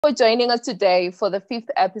For joining us today for the 5th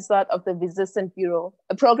episode of the Resistance Bureau,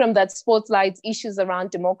 a program that spotlights issues around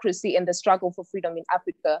democracy and the struggle for freedom in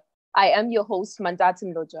Africa. I am your host, Mandati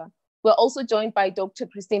Mloja. We're also joined by Dr.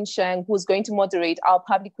 Christine Shang, who's going to moderate our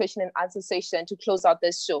public question and answer session to close out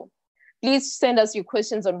this show. Please send us your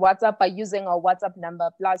questions on WhatsApp by using our WhatsApp number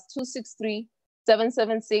 +263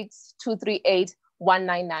 776 238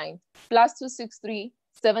 199, +263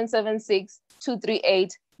 776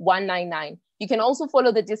 238 199. You can also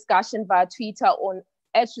follow the discussion via Twitter on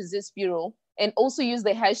 @ResistBureau and also use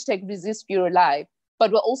the hashtag ResistBureauLive.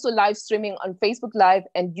 But we're also live streaming on Facebook Live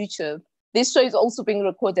and YouTube. This show is also being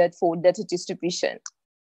recorded for data distribution.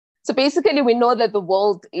 So basically, we know that the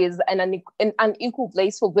world is an unequal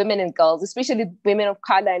place for women and girls, especially women of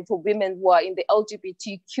color and for women who are in the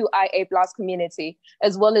LGBTQIA+ community,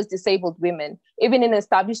 as well as disabled women. Even in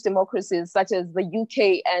established democracies such as the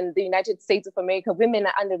UK and the United States of America, women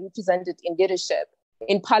are underrepresented in leadership,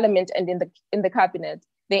 in parliament, and in the cabinet.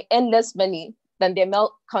 They earn less money than their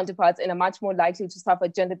male counterparts and are much more likely to suffer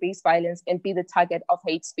gender-based violence and be the target of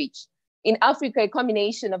hate speech. In Africa, a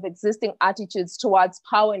combination of existing attitudes towards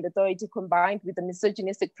power and authority combined with the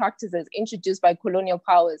misogynistic practices introduced by colonial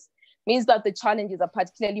powers means that the challenges are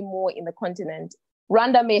particularly more in the continent.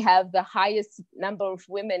 Rwanda may have the highest number of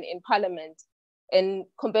women in parliament and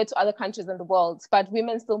compared to other countries in the world, but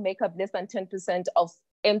women still make up less than 10% of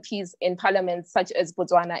MPs in parliaments such as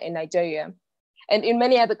Botswana and Nigeria. And in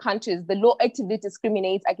many other countries, the law actively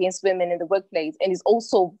discriminates against women in the workplace and is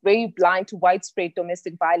also very blind to widespread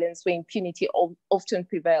domestic violence where impunity often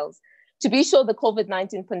prevails. To be sure, the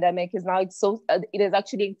COVID-19 pandemic is now it has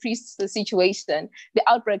actually increased the situation. The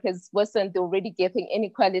outbreak has worsened the already gaping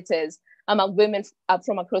inequalities among women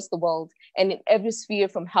from across the world and in every sphere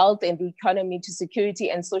from health and the economy to security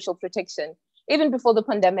and social protection. Even before the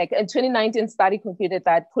pandemic, a 2019 study concluded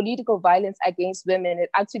that political violence against women had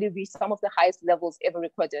actually reached some of the highest levels ever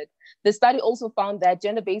recorded. The study also found that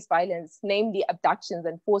gender-based violence, namely abductions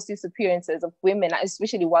and forced disappearances of women, are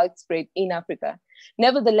especially widespread in Africa.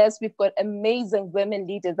 Nevertheless, we've got amazing women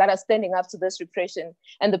leaders that are standing up to this repression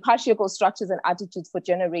and the patriarchal structures and attitudes for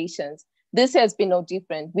generations. This has been no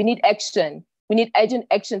different. We need action. We need urgent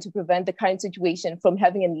action to prevent the current situation from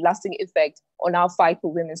having a lasting effect on our fight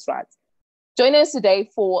for women's rights. Joining us today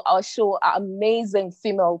for our show are amazing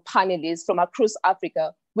female panelists from across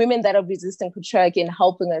Africa, women that are resisting patriarchy and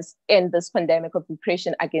helping us end this pandemic of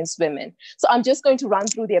repression against women. So I'm just going to run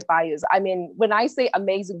through their bios. I mean, when I say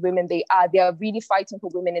amazing women, they are really fighting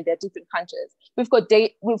for women in their different countries. We've got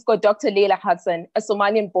Dr. Leyla Hussein, a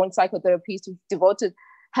Somalian-born psychotherapist who devoted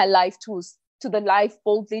her life to the life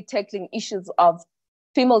boldly tackling issues of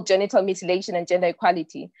female genital mutilation and gender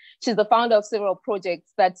equality. She's the founder of several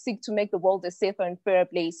projects that seek to make the world a safer and fairer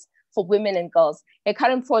place for women and girls. Her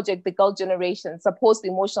current project, The Girl Generation, supports the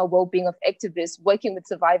emotional well-being of activists working with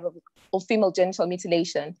survivors of female genital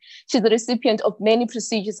mutilation. She's the recipient of many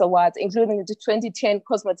prestigious awards, including the 2010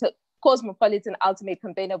 Cosmopolitan Ultimate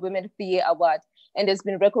Campaigner Women of the Year Award, and has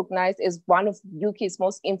been recognized as one of UK's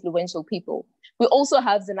most influential people. We also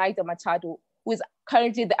have Zenaida Machado, who is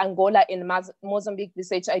currently the Angola and Mozambique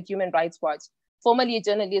researcher at Human Rights Watch, formerly a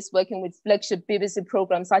journalist working with flagship BBC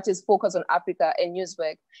programs such as Focus on Africa and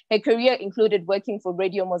Newswork. Her career included working for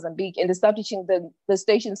Radio Mozambique and establishing the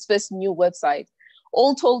station's first new website.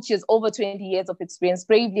 All told, she has over 20 years of experience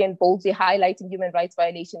bravely and boldly highlighting human rights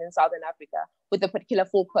violations in Southern Africa, with a particular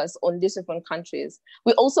focus on different countries.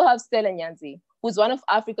 We also have Stella Nyanzi, who's one of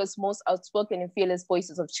Africa's most outspoken and fearless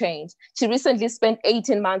voices of change. She recently spent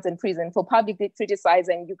 18 months in prison for publicly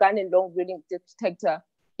criticizing Ugandan long-ruling dictator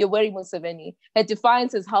Yoweri Museveni. Her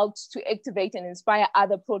defiance has helped to activate and inspire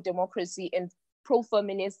other pro-democracy and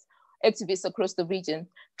pro-feminist activists across the region.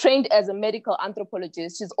 Trained as a medical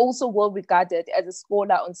anthropologist, she's also well regarded as a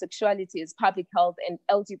scholar on sexualities, public health, and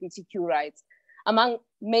LGBTQ rights. Among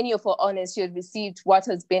many of her honors, she has received what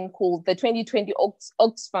has been called the 2020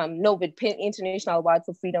 Oxfam Nobel International Award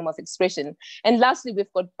for Freedom of Expression. And lastly,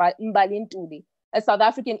 we've got Mbali Ntuli, a South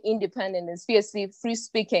African independent and fiercely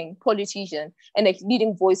free-speaking politician and a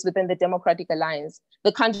leading voice within the Democratic Alliance,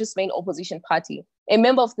 the country's main opposition party. A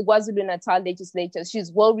member of the KwaZulu-Natal legislature,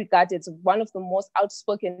 she's well regarded as one of the most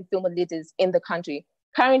outspoken female leaders in the country.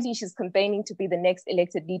 Currently, she's campaigning to be the next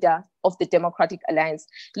elected leader of the Democratic Alliance.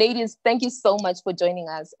 Ladies, thank you so much for joining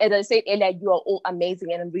us. As I said earlier, you are all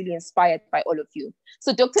amazing and I'm really inspired by all of you.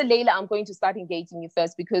 So Dr. Leyla, I'm going to start engaging you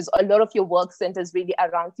first because a lot of your work centers really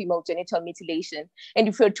around female genital mutilation. And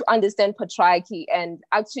if you're to understand patriarchy and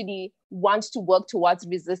actually want to work towards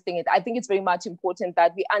resisting it, I think it's very much important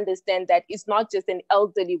that we understand that it's not just an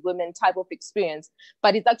elderly women type of experience,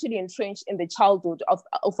 but it's actually entrenched in the childhood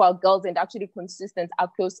of our girls and actually consistent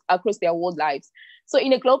across their whole lives. So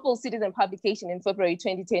in a Global Citizen publication in February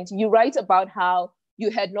 2020, you write about how you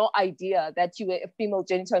had no idea that you were a female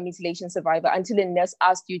genital mutilation survivor until a nurse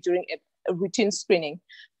asked you during a routine screening.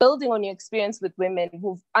 Building on your experience with women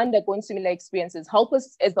who've undergone similar experiences, help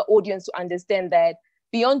us as the audience to understand that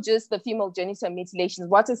beyond just the female genital mutilations,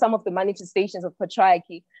 what are some of the manifestations of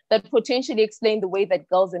patriarchy that potentially explain the way that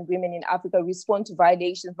girls and women in Africa respond to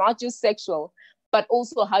violations, not just sexual, but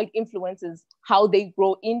also how it influences how they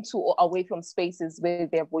grow into or away from spaces where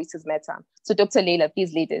their voices matter. So Dr. Leyla,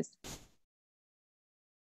 please lead us.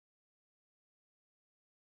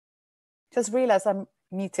 Just realized I'm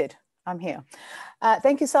muted. I'm here.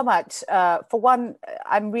 Thank you so much. For one,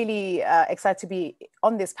 I'm really excited to be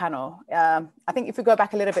on this panel. I think if we go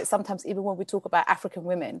back a little bit, sometimes even when we talk about African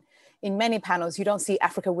women, in many panels, you don't see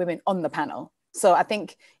African women on the panel. So I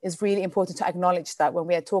think it's really important to acknowledge that when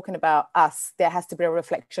we are talking about us, there has to be a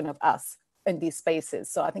reflection of us in these spaces.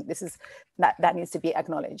 So I think this is that needs to be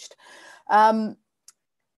acknowledged.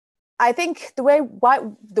 I think the way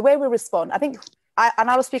we respond, I think, and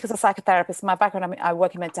I will speak as a psychotherapist. My background, I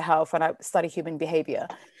work in mental health and I study human behavior.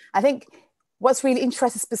 I think what's really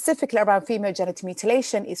interesting specifically around female genital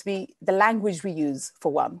mutilation is the language we use,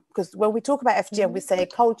 for one. Because when we talk about FGM, we say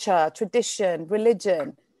culture, tradition,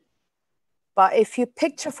 religion. But if you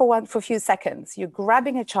picture for a few seconds, you're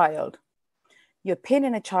grabbing a child, you're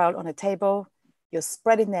pinning a child on a table, you're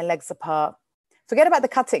spreading their legs apart. Forget about the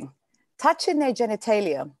cutting, touching their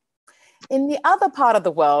genitalia. In the other part of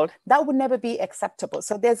the world, that would never be acceptable.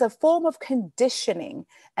 So there's a form of conditioning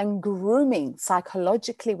and grooming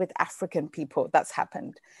psychologically with African people that's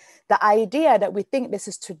happened. The idea that we think this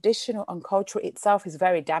is traditional and cultural itself is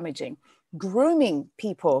very damaging. Grooming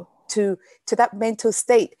people to that mental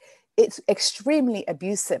state, it's extremely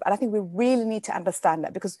abusive. And I think we really need to understand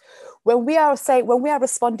that, because when we are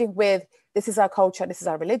responding with, this is our culture, this is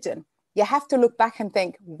our religion, you have to look back and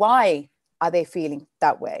think, why are they feeling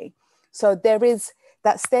that way? So there is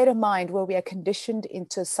that state of mind where we are conditioned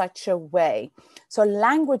into such a way. So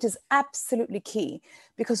language is absolutely key,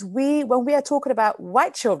 because when we are talking about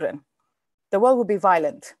white children, the world will be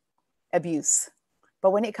violent, abuse.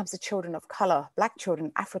 But when it comes to children of color, Black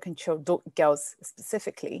children, African children, girls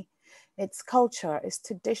specifically, it's culture, it's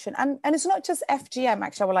tradition. And it's not just FGM,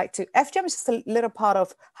 actually, FGM is just a little part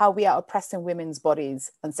of how we are oppressing women's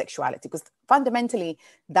bodies and sexuality, because fundamentally,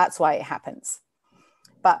 that's why it happens.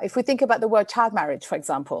 But if we think about the word child marriage, for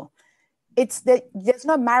example, there's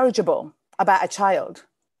no marriageable about a child.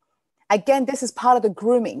 Again, this is part of the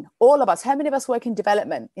grooming. All of us, how many of us work in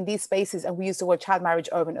development in these spaces and we use the word child marriage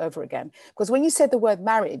over and over again? Because when you said the word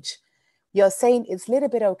marriage, you're saying it's a little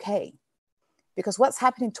bit okay. Because what's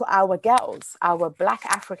happening to our girls, our Black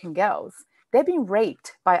African girls, they're being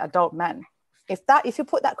raped by adult men. If you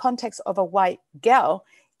put that context of a white girl,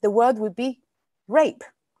 the word would be rape.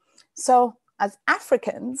 So as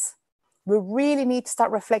Africans, we really need to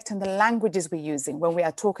start reflecting the languages we're using when we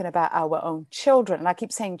are talking about our own children. And I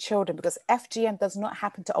keep saying children because FGM does not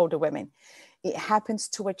happen to older women. It happens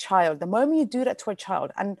to a child. The moment you do that to a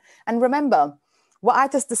child, and remember, what I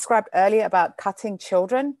just described earlier about cutting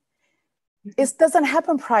children, it doesn't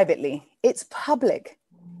happen privately. It's public.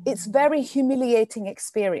 It's very humiliating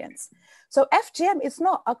experience. So FGM is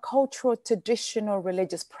not a cultural, traditional,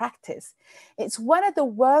 religious practice. It's one of the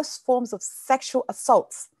worst forms of sexual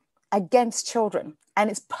assaults against children, and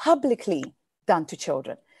it's publicly done to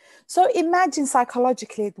children. So imagine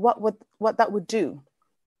psychologically what that would do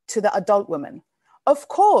to the adult woman. Of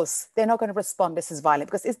course, they're not going to respond, this is violent,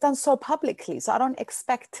 because it's done so publicly. So I don't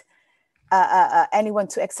expect anyone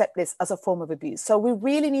to accept this as a form of abuse. So we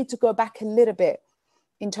really need to go back a little bit.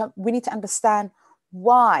 We need to understand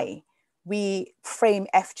why we frame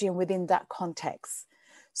FGM within that context.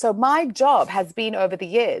 So my job has been over the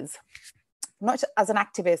years, not just as an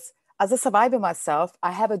activist, as a survivor myself.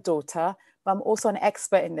 I have a daughter, but I'm also an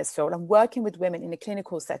expert in this field. I'm working with women in a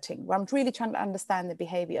clinical setting where I'm really trying to understand the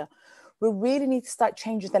behavior. We really need to start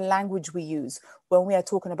changing the language we use when we are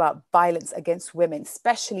talking about violence against women,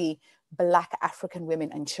 especially Black African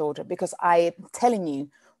women and children, because I am telling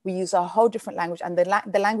you, we use a whole different language, and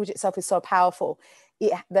the language itself is so powerful.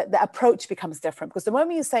 The approach becomes different, because the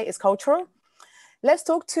moment you say it's cultural, Let's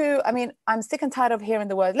talk to, I mean, I'm sick and tired of hearing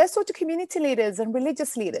the word. Let's talk to community leaders and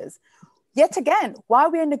religious leaders. Yet again,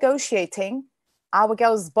 while we are negotiating our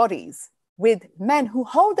girls' bodies with men who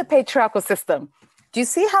hold the patriarchal system, do you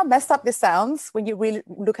see how messed up this sounds when you really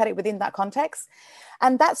look at it within that context?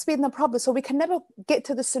 And that's been the problem. So we can never get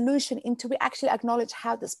to the solution until we actually acknowledge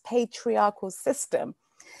how this patriarchal system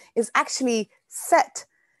is actually set.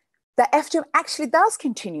 That FGM actually does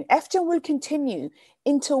continue. FGM will continue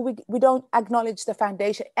until we don't acknowledge the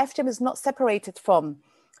foundation. FGM is not separated from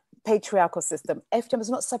patriarchal system. FGM is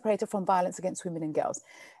not separated from violence against women and girls.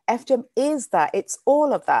 FGM is that, it's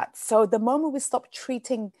all of that. So the moment we stop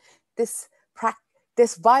treating this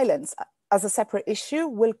violence as a separate issue,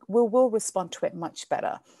 we'll respond to it much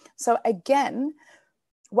better. So again,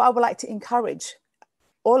 what I would like to encourage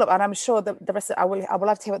all of, and I'm sure the rest of, I would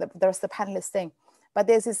love to hear what the rest of the panelists think, but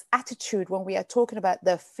there's this attitude when we are talking about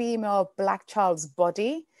the female Black child's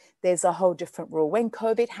body, there's a whole different rule. When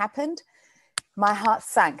COVID happened, my heart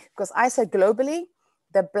sank because I said globally,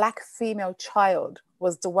 the Black female child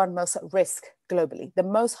was the one most at risk globally. The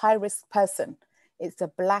most high risk person is the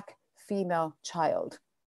Black female child.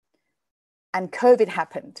 And COVID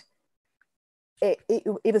happened.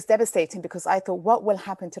 It was devastating because I thought, what will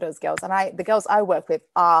happen to those girls? And the girls I work with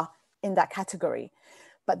are in that category.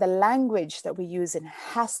 But the language that we're using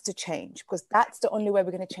has to change because that's the only way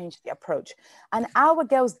we're going to change the approach. And our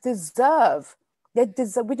girls deserve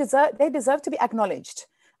to be acknowledged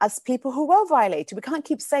as people who were violated. We can't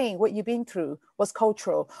keep saying what you've been through was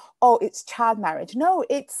cultural. Oh, it's child marriage. No,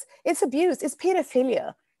 it's abuse. It's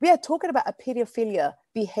pedophilia. We are talking about a pedophilia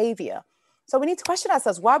behavior. So we need to question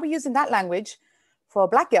ourselves, why are we using that language for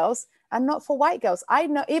Black girls and not for white girls? I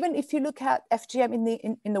know, even if you look at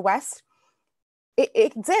FGM in the West, it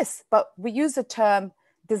exists, but we use the term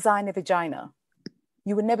designer vagina.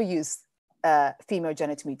 You would never use female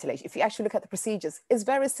genital mutilation. If you actually look at the procedures, it's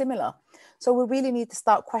very similar. So we really need to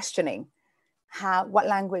start questioning what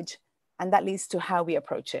language, and that leads to how we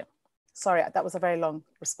approach it. Sorry, that was a very long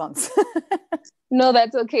response. No,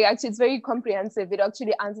 that's okay. Actually, it's very comprehensive. It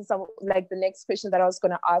actually answers some, like the next question that I was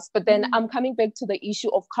going to ask. But then I'm coming back to the issue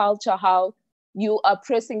of culture, how you are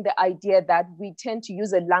pressing the idea that we tend to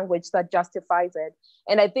use a language that justifies it.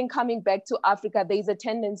 And I think coming back to Africa, there's a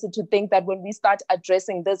tendency to think that when we start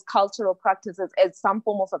addressing these cultural practices as some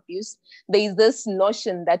form of abuse, there's this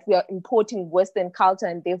notion that we are importing Western culture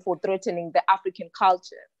and therefore threatening the African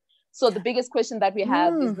culture. So the biggest question that we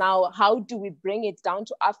have is now, how do we bring it down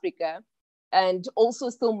to Africa and also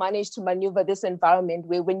still manage to maneuver this environment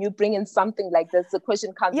where when you bring in something like this, the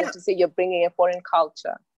question comes in to say you're bringing a foreign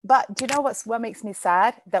culture. But do you know what makes me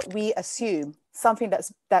sad? That we assume something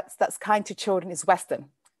that's kind to children is Western.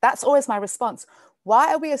 That's always my response.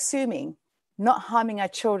 Why are we assuming not harming our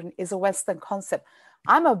children is a Western concept?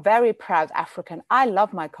 I'm a very proud African. I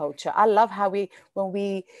love my culture. I love how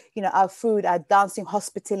our food, our dancing,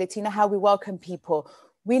 hospitality, how we welcome people.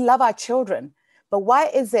 We love our children. But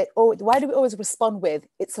why do we always respond with,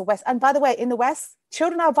 it's a West? And by the way, in the West,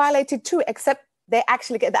 children are violated too, except they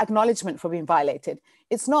actually get the acknowledgement for being violated.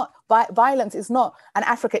 It's not, violence is not an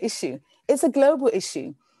Africa issue. It's a global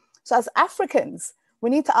issue. So as Africans, we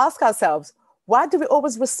need to ask ourselves, why do we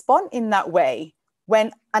always respond in that way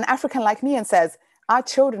when an African like me says, our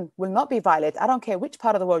children will not be violated? I don't care which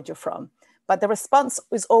part of the world you're from. But the response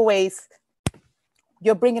is always,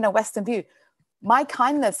 you're bringing a Western view. My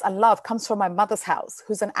kindness and love comes from my mother's house,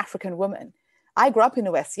 who's an African woman. I grew up in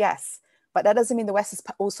the West, yes, but that doesn't mean the West is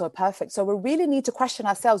also perfect. So we really need to question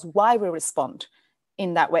ourselves why we respond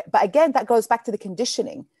in that way. But again, that goes back to the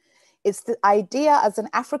conditioning. It's the idea as an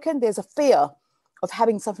African, there's a fear of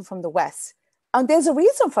having something from the West. And there's a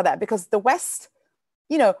reason for that, because the West,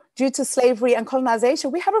 due to slavery and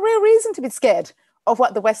colonization, we have a real reason to be scared of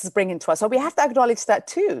what the West is bringing to us. So we have to acknowledge that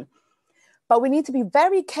too. But we need to be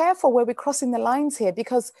very careful where we're crossing the lines here,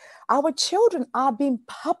 because our children are being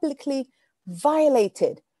publicly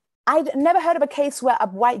violated. I'd never heard of a case where a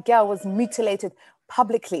white girl was mutilated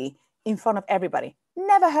publicly in front of everybody.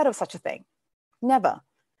 Never heard of such a thing. Never.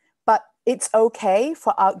 But it's okay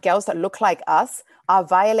for our girls that look like us are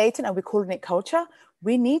violated and we're calling it culture.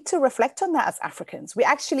 We need to reflect on that as Africans.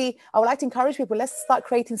 I would like to encourage people, let's start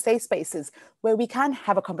creating safe spaces where we can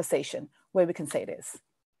have a conversation, where we can say this.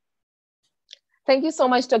 Thank you so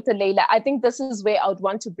much, Dr. Leyla. I think this is where I would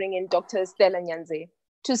want to bring in Dr. Stella Nyanzi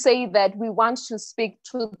to say that we want to speak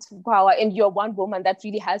truth to power, and you're one woman that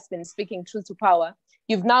really has been speaking truth to power.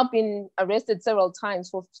 You've now been arrested several times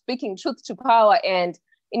for speaking truth to power, and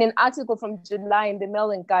in an article from July in the Mail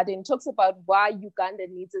and Guardian, talks about why Uganda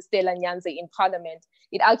needs a Stella Nyanzi in parliament.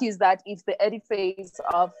 It argues that if the edifice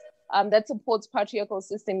of that supports patriarchal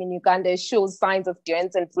system in Uganda shows signs of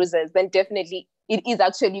dents and bruises, then definitely it is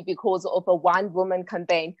actually because of a one woman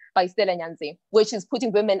campaign by Stella Nyanzi, which is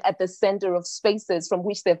putting women at the center of spaces from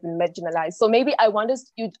which they've been marginalized. So maybe I want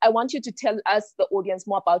you to tell us, the audience,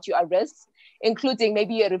 more about your arrests, including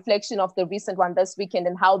maybe a reflection of the recent one this weekend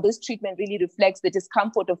and how this treatment really reflects the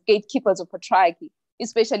discomfort of gatekeepers of patriarchy,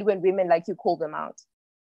 especially when women like you call them out.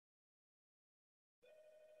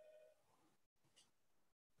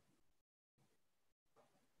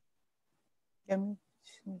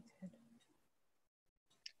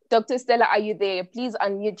 Dr. Stella, are you there? Please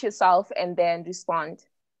unmute yourself and then respond.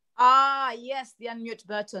 Yes, the unmute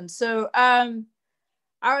button. So I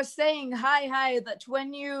was saying, hi, that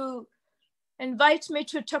when you invite me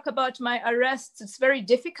to talk about my arrests, it's very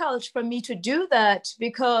difficult for me to do that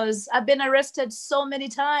because I've been arrested so many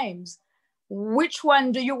times. Which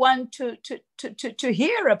one do you want to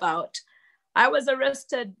hear about? I was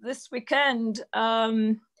arrested this weekend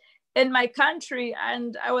in my country,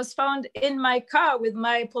 and I was found in my car with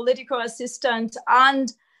my political assistant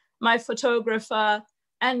and my photographer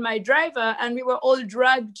and my driver, and we were all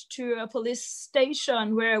dragged to a police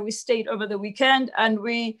station where we stayed over the weekend, and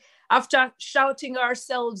we, after shouting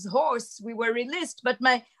ourselves hoarse, we were released, but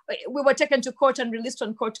we were taken to court and released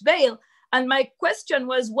on court bail. And my question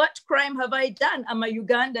was, what crime have I done? I'm a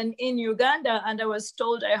Ugandan in Uganda, and I was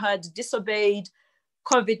told I had disobeyed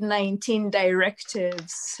COVID-19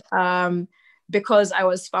 directives because I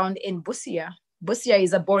was found in Busia. Busia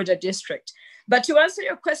is a border district. But to answer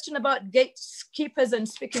your question about gatekeepers and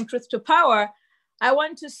speaking truth to power, I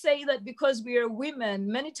want to say that because we are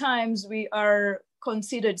women, many times we are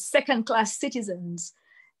considered second-class citizens.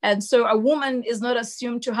 And so a woman is not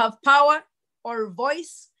assumed to have power or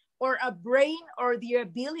voice or a brain or the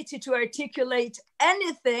ability to articulate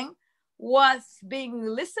anything worth being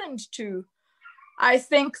listened to. I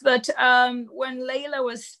think that when Leyla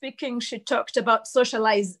was speaking, she talked about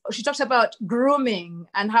grooming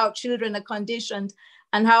and how children are conditioned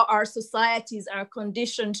and how our societies are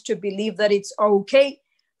conditioned to believe that it's okay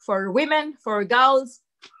for women, for girls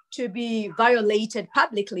to be violated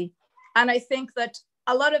publicly. And I think that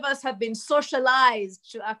a lot of us have been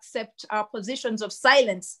socialized to accept our positions of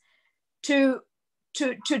silence, to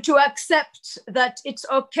accept that it's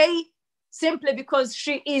okay simply because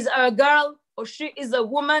she is a girl or she is a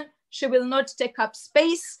woman, she will not take up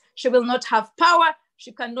space, she will not have power,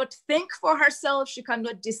 she cannot think for herself, she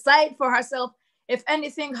cannot decide for herself. If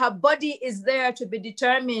anything, her body is there to be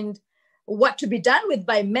determined what to be done with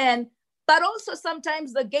by men. But also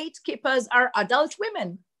sometimes the gatekeepers are adult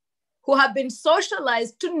women who have been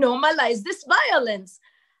socialized to normalize this violence.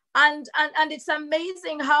 And it's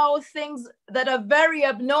amazing how things that are very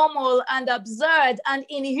abnormal and absurd and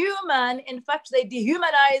inhuman, in fact, they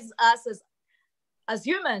dehumanize us as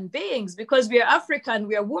human beings, because we are African,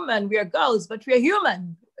 we are women, we are girls, but we are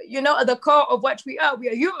human. You know, at the core of what we are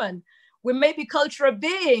human. We may be cultural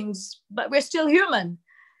beings, but we're still human.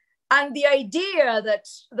 And the idea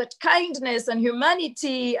that kindness and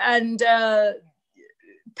humanity and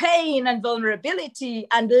pain and vulnerability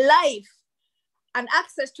and life and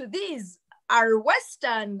access to these are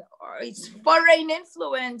Western or it's foreign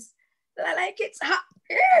influence, like it's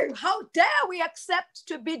how dare we accept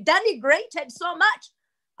to be denigrated so much?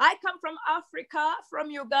 I come from Africa, from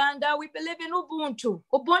Uganda. We believe in Ubuntu.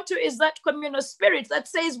 Ubuntu is that communal spirit that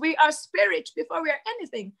says we are spirit before we are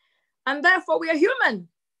anything. And therefore we are human.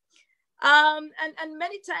 And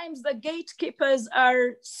many times the gatekeepers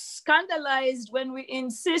are scandalized when we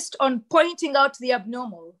insist on pointing out the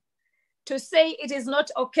abnormal, to say it is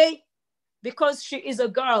not okay because she is a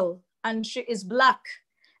girl and she is Black.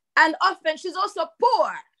 And often she's also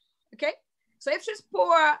poor, okay? So if she's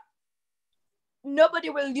poor, nobody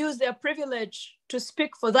will use their privilege to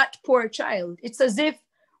speak for that poor child. It's as if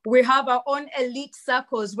we have our own elite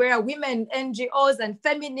circles where women NGOs and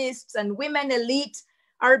feminists and women elite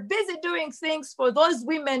are busy doing things for those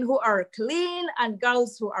women who are clean and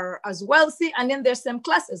girls who are as wealthy and in their same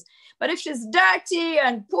classes. But if she's dirty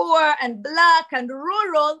and poor and Black and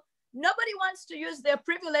rural, nobody wants to use their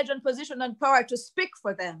privilege and position and power to speak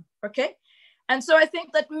for them, okay? And so I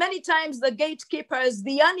think that many times the gatekeepers,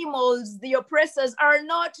 the animals, the oppressors are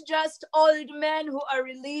not just old men who are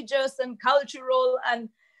religious and cultural and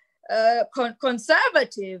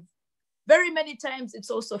conservative. Very many times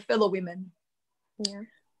it's also fellow women. Yeah.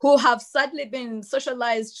 Who have sadly been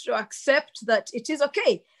socialized to accept that it is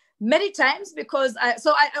okay. Many times because I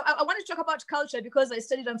want to talk about culture because I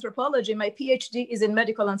studied anthropology. My PhD is in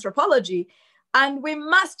medical anthropology. And we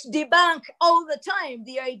must debunk all the time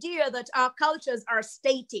the idea that our cultures are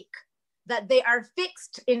static, that they are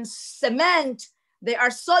fixed in cement They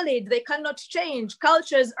are solid, they cannot change.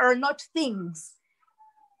 Cultures are not things.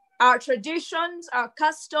 Our traditions, our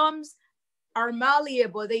customs are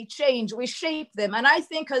malleable, they change, we shape them. And I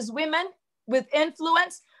think as women with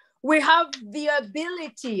influence, we have the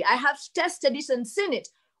ability, I have tested this and seen it,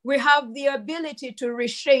 we have the ability to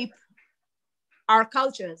reshape our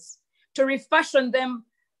cultures, to refashion them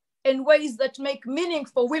in ways that make meaning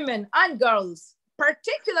for women and girls,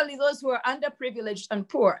 particularly those who are underprivileged and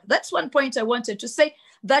poor. That's one point I wanted to say,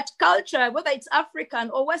 that culture, whether it's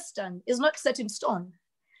African or Western, is not set in stone.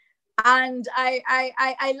 And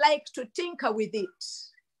I like to tinker with it,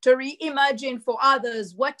 to reimagine for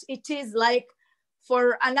others what it is like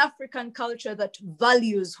for an African culture that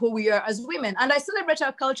values who we are as women. And I celebrate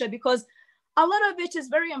our culture because a lot of it is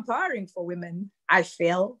very empowering for women, I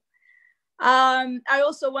feel. I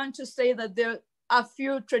also want to say that there are a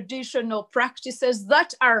few traditional practices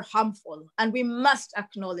that are harmful, and we must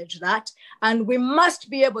acknowledge that. And we must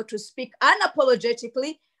be able to speak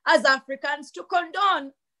unapologetically as Africans to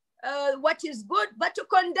condone what is good, but to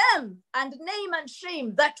condemn and name and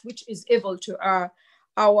shame that which is evil to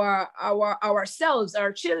ourselves,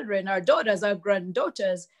 our children, our daughters, our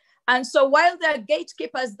granddaughters. And so while there are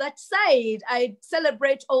gatekeepers that side, I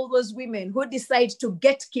celebrate all those women who decide to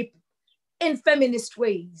gatekeep in feminist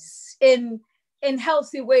ways, in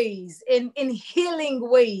healthy ways, in healing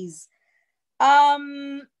ways. I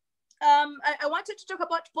wanted to talk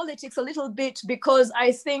about politics a little bit because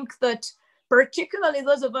I think that particularly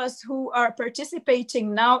those of us who are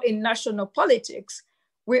participating now in national politics,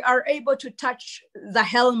 we are able to touch the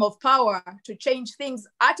helm of power to change things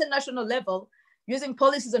at a national level using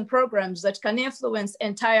policies and programs that can influence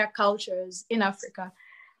entire cultures in Africa,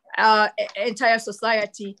 entire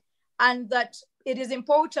society. And that it is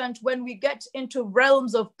important when we get into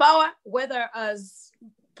realms of power, whether as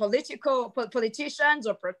politicians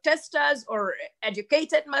or protesters or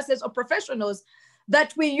educated masses or professionals,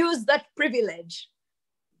 that we use that privilege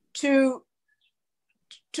to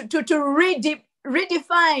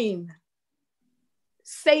redefine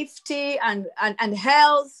safety and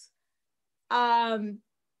health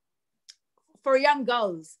for young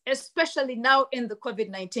girls, especially now in the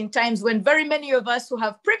COVID-19 times when very many of us who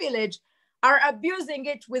have privilege are abusing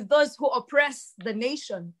it with those who oppress the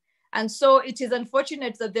nation. And so it is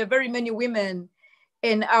unfortunate that there are very many women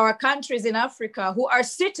in our countries in Africa who are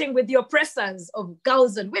sitting with the oppressors of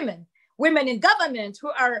girls and women in government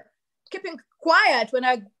who are keeping quiet when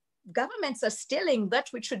our governments are stealing that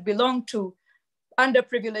which should belong to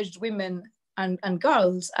underprivileged women and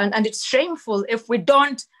girls. And it's shameful if we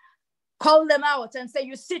don't call them out and say,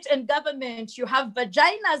 you sit in government, you have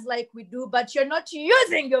vaginas like we do, but you're not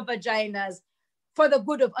using your vaginas for the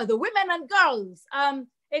good of other women and girls.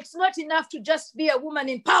 It's not enough to just be a woman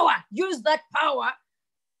in power. Use that power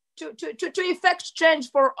to effect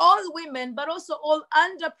change for all women, but also all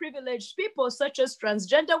underprivileged people, such as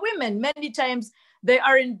transgender women. Many times they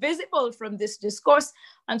are invisible from this discourse.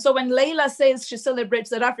 And so when Leyla says she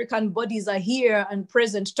celebrates that African bodies are here and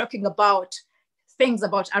present talking about things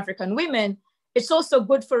about African women, it's also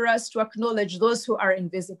good for us to acknowledge those who are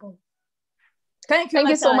invisible. Thank you. Thank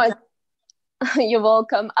you so much. You're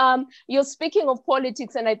welcome. You're speaking of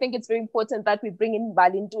politics, and I think it's very important that we bring in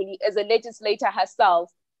Mbali Ntuli as a legislator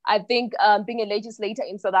herself. I think being a legislator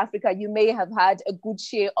in South Africa, you may have had a good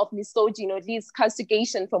share of misogyny, or at least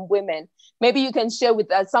castigation from women. Maybe you can share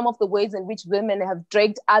with us some of the ways in which women have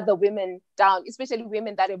dragged other women down, especially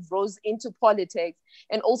women that have rose into politics,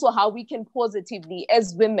 and also how we can positively,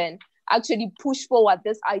 as women, actually push forward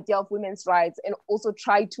this idea of women's rights and also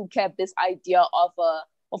try to curb this idea of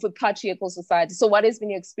a patriarchal society. So what has been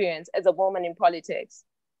your experience as a woman in politics?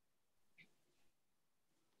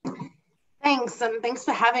 Thanks, and thanks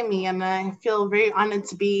for having me. And I feel very honored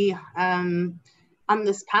to be on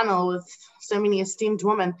this panel with so many esteemed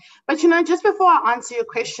women. But, you know, just before I answer your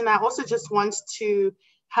question, I also just want to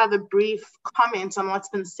have a brief comment on what's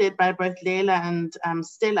been said by both Leyla and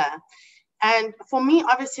Stella. And for me,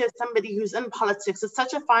 obviously, as somebody who's in politics, it's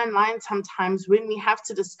such a fine line sometimes when we have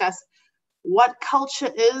to discuss what culture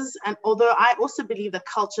is. And although I also believe that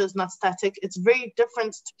culture is not static, it's very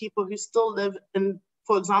different to people who still live in,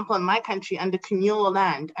 for example, in my country, under communal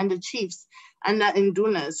land, under chiefs, under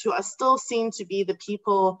indunas, who are still seen to be the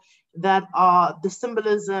people that are the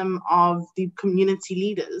symbolism of the community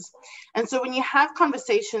leaders. And so when you have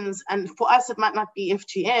conversations, and for us, it might not be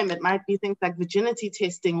FGM, it might be things like virginity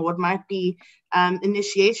testing, or it might be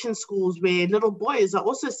initiation schools where little boys are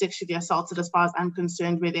also sexually assaulted, as far as I'm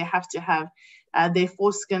concerned, where they have to have their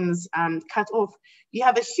foreskins cut off. You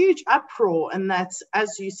have a huge uproar, and that,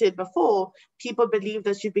 as you said before, people believe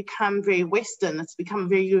that you become very Western. It's become a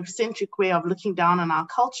very Eurocentric way of looking down on our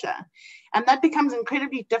culture. And that becomes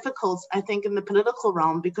incredibly difficult, I think, in the political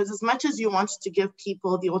realm, because as much as you want to give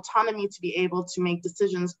people the autonomy to be able to make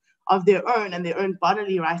decisions of their own and their own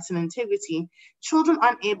bodily rights and integrity, children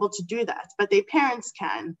aren't able to do that, but their parents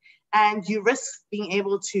can. And you risk being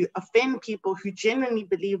able to offend people who genuinely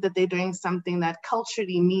believe that they're doing something that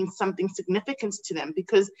culturally means something significant to them,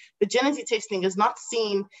 because virginity testing is not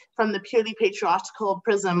seen from the purely patriarchal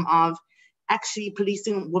prism of actually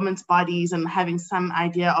policing women's bodies and having some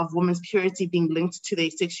idea of women's purity being linked to their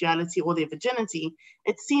sexuality or their virginity.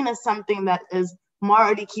 It's seen as something that is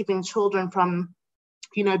morally keeping children from,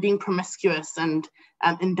 you know, being promiscuous and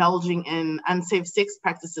indulging in unsafe sex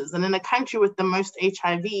practices. And in a country with the most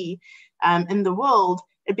HIV in the world,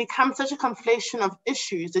 it becomes such a conflation of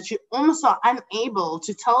issues that you almost are unable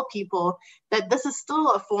to tell people that this is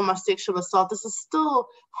still a form of sexual assault. This is still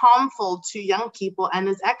harmful to young people, and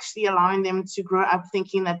is actually allowing them to grow up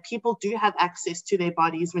thinking that people do have access to their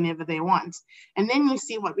bodies whenever they want. And then you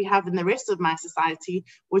see what we have in the rest of my society,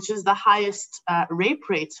 which is the highest rape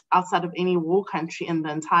rate outside of any war country in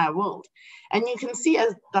the entire world. And you can see,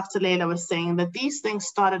 as Dr. Leyla was saying, that these things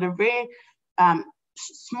start at a very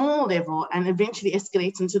small level and eventually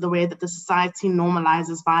escalates into the way that the society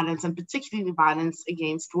normalizes violence, and particularly violence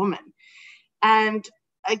against women. And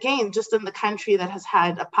again, just in the country that has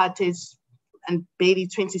had apartheid and barely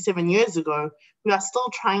 27 years ago, we are still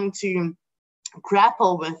trying to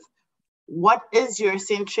grapple with what is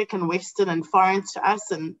Eurocentric and Western and foreign to us,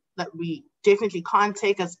 and that we definitely can't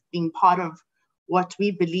take as being part of what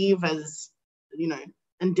we believe as, you know,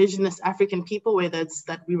 Indigenous African people, whether it's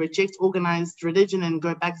that we reject organized religion and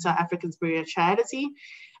go back to our African spirituality.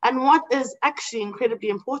 And what is actually incredibly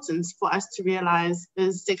important for us to realize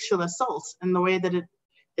is sexual assault, and the way that it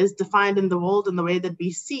is defined in the world and the way that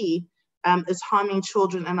we see is harming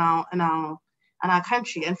children in our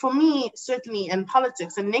country. And for me, certainly in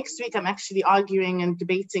politics, and next week I'm actually arguing and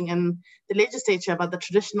debating in the legislature about the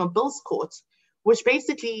traditional bills court, which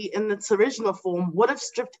basically in its original form would have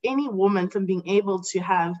stripped any woman from being able to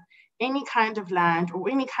have any kind of land or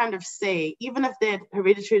any kind of say, even if they had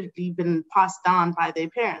hereditarily been passed down by their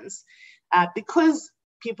parents, because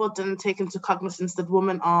people didn't take into cognizance that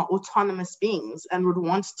women are autonomous beings and would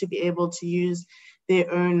want to be able to use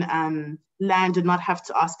their own land and not have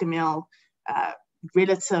to ask a male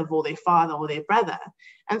relative or their father or their brother.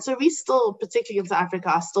 And so we still, particularly in South Africa,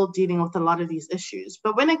 are still dealing with a lot of these issues.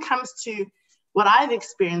 But when it comes to what I've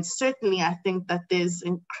experienced, certainly I think that there's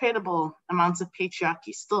incredible amounts of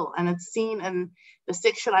patriarchy still, and it's seen in the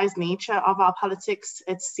sexualized nature of our politics.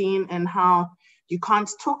 It's seen in how you can't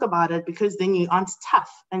talk about it because then you aren't tough,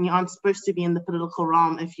 and you aren't supposed to be in the political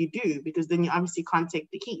realm if you do, because then you obviously can't take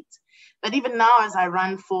the heat. But even now, as I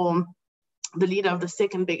run for the leader of the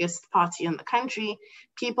second biggest party in the country,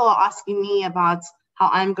 people are asking me about how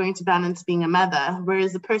I'm going to balance being a mother,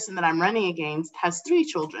 whereas the person that I'm running against has 3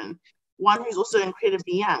 children, one who's also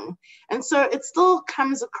incredibly young. And so it still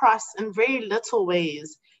comes across in very little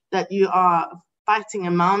ways that you are fighting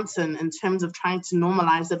a mountain in terms of trying to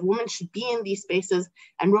normalize that women should be in these spaces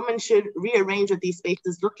and women should rearrange what these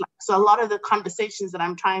spaces look like. So a lot of the conversations that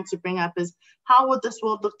I'm trying to bring up is, how would this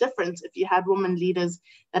world look different if you had women leaders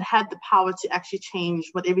that had the power to actually change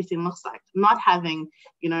what everything looks like, not having,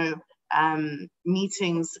 you know,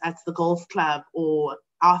 meetings at the golf club or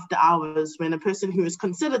after hours when a person who is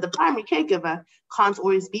considered the primary caregiver can't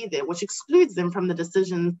always be there, which excludes them from the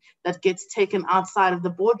decision that gets taken outside of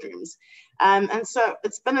the boardrooms. And so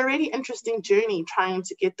it's been a really interesting journey trying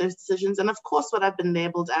to get those decisions. And of course, what I've been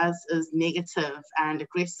labeled as is negative and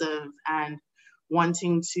aggressive and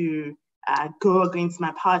wanting to go against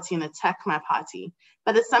my party and attack my party.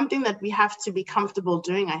 But it's something that we have to be comfortable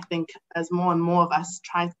doing, I think, as more and more of us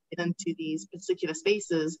try to get into these particular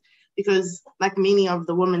spaces, because like many of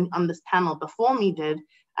the women on this panel before me did,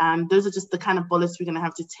 those are just the kind of bullets we're going to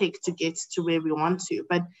have to take to get to where we want to.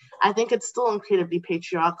 But I think it's still incredibly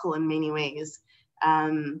patriarchal in many ways.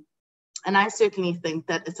 And I certainly think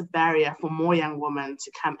that it's a barrier for more young women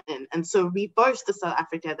to come in. And so we boast in South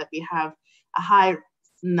Africa that we have a high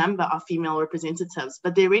number of female representatives,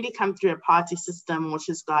 but they really come through a party system which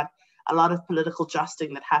has got a lot of political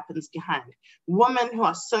justing that happens behind. Women who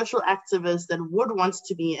are social activists that would want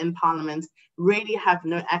to be in parliament really have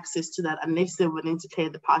no access to that unless they're willing to play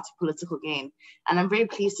the party political game. And I'm very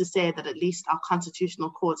pleased to say that at least our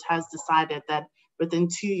constitutional court has decided that within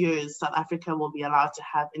 2 years, South Africa will be allowed to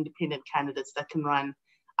have independent candidates that can run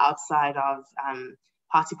outside of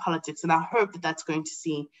party politics. And I hope that that's going to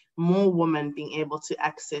see more women being able to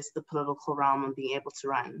access the political realm and being able to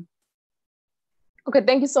run. Okay,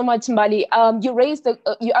 thank you so much, Mbali.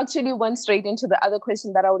 You actually went straight into the other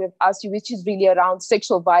question that I would have asked you, which is really around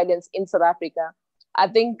sexual violence in South Africa. I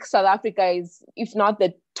think South Africa is, if not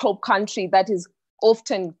the top country that is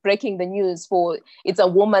often breaking the news for, it's a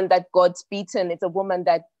woman that got beaten, it's a woman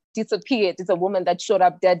that disappeared, it's a woman that showed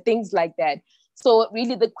up dead, things like that. So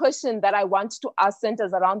really the question that I want to ask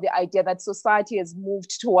centers around the idea that society has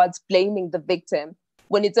moved towards blaming the victim.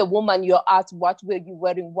 When it's a woman, you're asked, what were you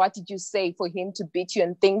wearing? What did you say for him to beat you?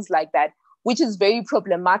 And things like that, which is very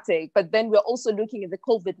problematic. But then we're also looking at the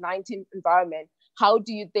COVID-19 environment. How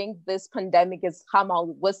do you think this pandemic has somehow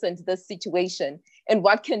worsened this situation? And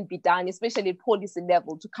what can be done, especially at policy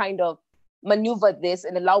level, to kind of maneuver this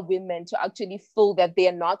and allow women to actually feel that they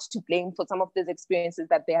are not to blame for some of these experiences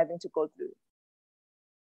that they're having to go through?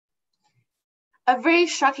 A very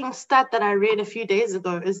shocking stat that I read a few days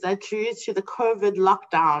ago is that due to the COVID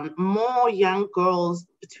lockdown, more young girls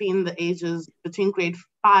between grade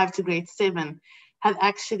 5 to grade 7 have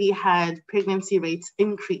actually had pregnancy rates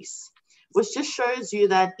increase, which just shows you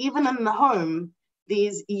that even in the home,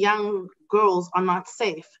 these young girls are not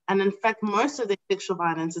safe. And in fact, most of the sexual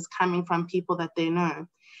violence is coming from people that they know.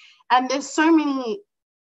 And there's so many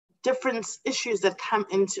different issues that come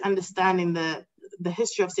into understanding the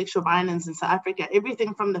history of sexual violence in South Africa.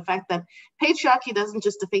 Everything from the fact that patriarchy doesn't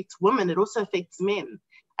just affect women, it also affects men.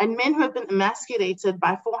 And men who have been emasculated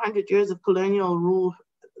by 400 years of colonial rule,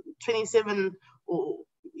 27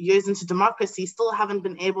 years into democracy, still haven't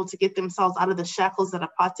been able to get themselves out of the shackles that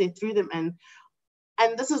apartheid threw them in.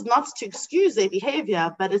 And this is not to excuse their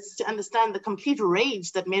behavior, but it's to understand the complete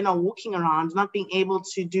rage that men are walking around, not being able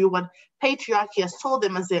to do what patriarchy has told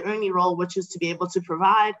them as their only role, which is to be able to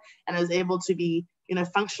provide and is able to be,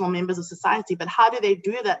 functional members of society. But how do they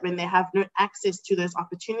do that when they have no access to those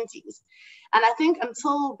opportunities? And I think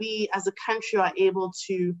until we as a country are able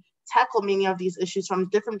to tackle many of these issues from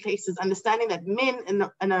different places, understanding that men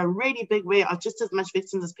in a really big way are just as much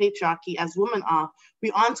victims of patriarchy as women are, we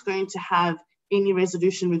aren't going to have any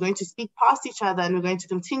resolution. We're going to speak past each other, and we're going to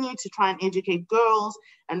continue to try and educate girls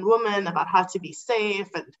and women about how to be safe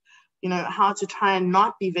and how to try and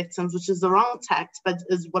not be victims, which is the wrong tact, but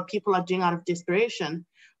is what people are doing out of desperation,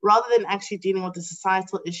 rather than actually dealing with the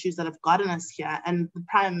societal issues that have gotten us here. And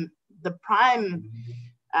the prime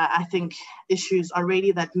I think issues are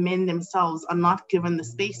really that men themselves are not given the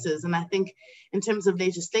spaces. And I think in terms of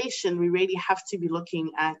legislation, we really have to be looking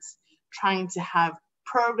at trying to have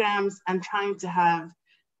programs and trying to have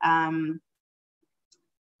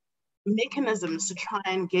mechanisms to try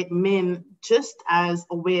and get men just as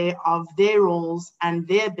aware of their roles and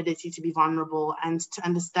their ability to be vulnerable and to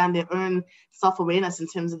understand their own self-awareness in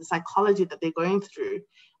terms of the psychology that they're going through,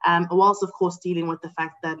 whilst of course dealing with the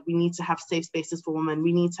fact that we need to have safe spaces for women,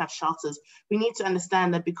 we need to have shelters, we need to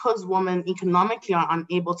understand that because women economically are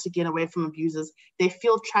unable to get away from abusers, they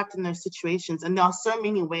feel trapped in those situations. And there are so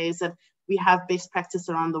many ways that we have best practice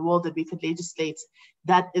around the world that we could legislate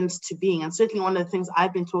that into being. And certainly one of the things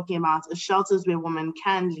I've been talking about is shelters where women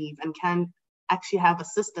can leave and can actually have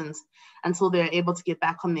assistance until they're able to get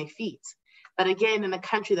back on their feet. But again, in a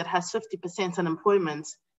country that has 50% unemployment,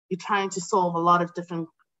 you're trying to solve a lot of different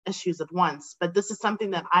issues at once. But this is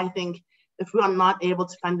something that I think if we are not able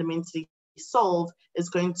to fundamentally solve, is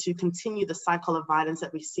going to continue the cycle of violence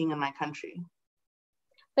that we're seeing in my country.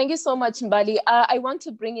 Thank you so much, Mbali. I want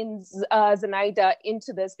to bring in Zenaida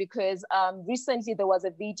into this because recently there was a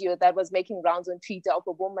video that was making rounds on Twitter of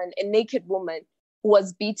a naked woman who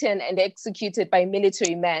was beaten and executed by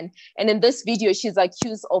military men. And in this video, she's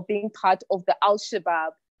accused of being part of the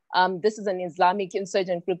Al-Shabaab. This is an Islamic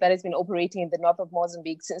insurgent group that has been operating in the north of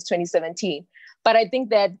Mozambique since 2017. But I think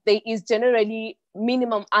that there is generally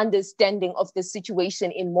minimum understanding of the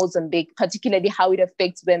situation in Mozambique, particularly how it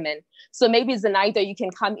affects women. So maybe Zenaida, you can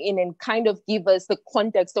come in and kind of give us the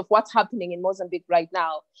context of what's happening in Mozambique right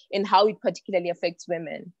now and how it particularly affects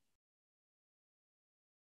women.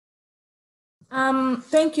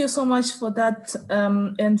 Thank you so much for that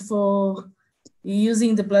and for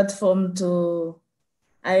using the platform to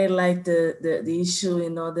highlight the issue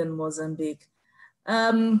in northern Mozambique.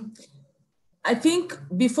 I think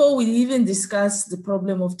before we even discuss the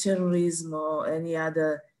problem of terrorism or any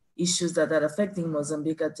other issues that are affecting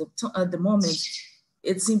Mozambique at the moment,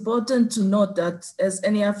 it's important to note that as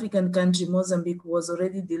any African country, Mozambique was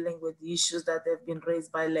already dealing with the issues that have been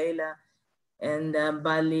raised by Leyla and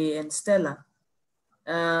Mbali and Stella,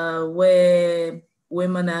 where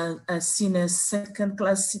women are seen as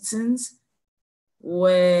second-class citizens,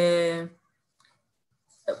 where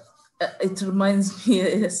it reminds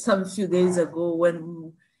me some few days ago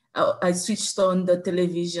when I switched on the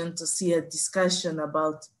television to see a discussion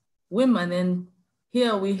about women, and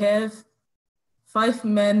here we have 5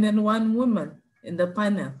 men and 1 woman in the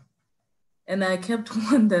panel. And I kept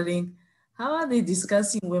wondering, how are they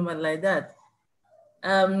discussing women like that?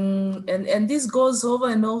 And this goes over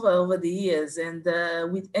and over the years, and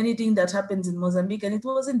with anything that happens in Mozambique, and it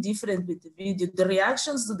wasn't different with the video. The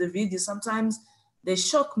reactions to the video, sometimes they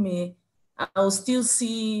shock me. I'll still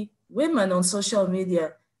see women on social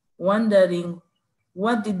media wondering,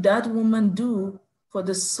 what did that woman do for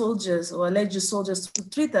the soldiers or alleged soldiers to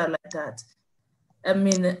treat her like that? I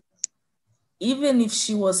mean, even if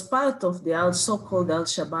she was part of the so-called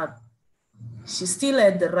Al-Shabaab, she still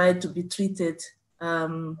had the right to be treated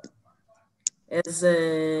as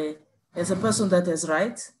a person that has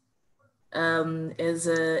rights, as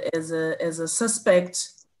a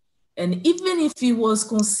suspect. And even if he was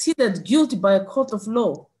considered guilty by a court of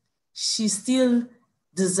law, she still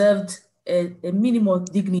deserved a minimum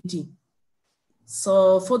dignity.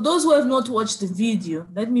 So for those who have not watched the video,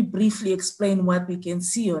 let me briefly explain what we can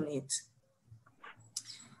see on it.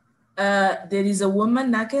 There is a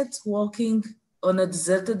woman naked walking on a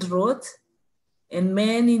deserted road, and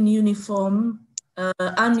men in uniform,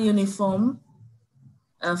 army uniform,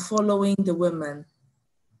 following the woman.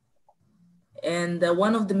 And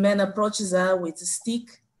one of the men approaches her with a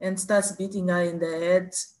stick and starts beating her in the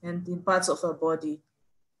head and in parts of her body.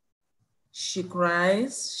 She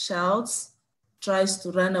cries, shouts, tries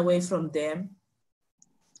to run away from them.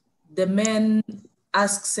 The man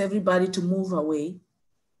asks everybody to move away.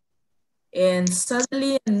 And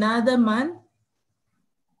suddenly another man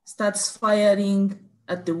starts firing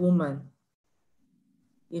at the woman.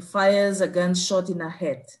 He fires a gunshot in her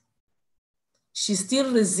head. She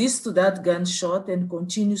still resists to that gunshot and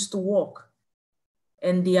continues to walk.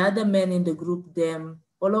 And the other men in the group,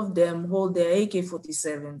 all of them hold their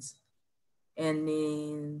AK-47s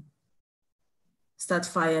and start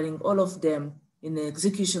firing, all of them in the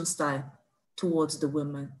execution style, towards the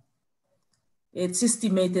women. It's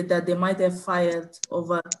estimated that they might have fired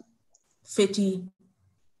over 30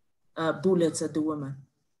 bullets at the woman.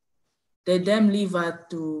 They then leave her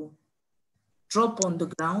to drop on the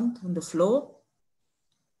ground, on the floor.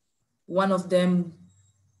 One of them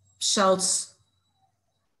shouts,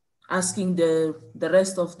 asking the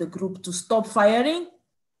rest of the group to stop firing.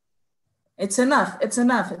 It's enough, it's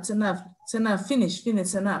enough, it's enough, it's enough, finish,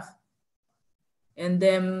 it's enough. And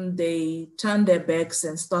then they turn their backs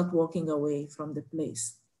and start walking away from the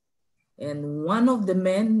place. And one of the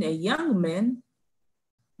men, a young man,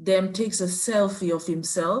 then takes a selfie of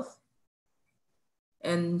himself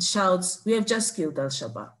and shouts, "We have just killed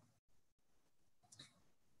Al-Shabaab."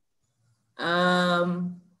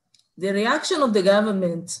 The reaction of the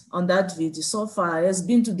government on that video so far has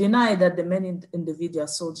been to deny that the men in the video are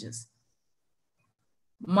soldiers.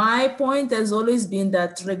 My point has always been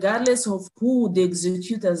that regardless of who the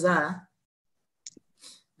executors are,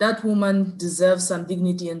 that woman deserves some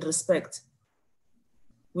dignity and respect.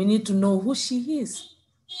 We need to know who she is.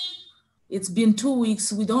 It's been 2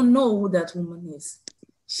 weeks, we don't know who that woman is.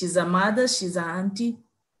 She's a mother, she's an auntie,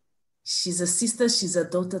 she's a sister, she's a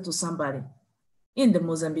daughter to somebody in the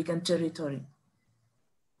Mozambican territory.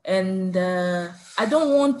 And I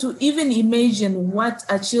don't want to even imagine what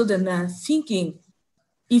our children are thinking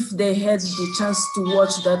if they had the chance to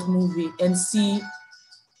watch that movie and see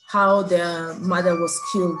how their mother was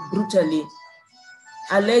killed brutally,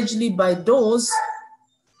 allegedly by those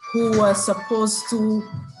who were supposed to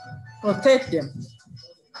protect them.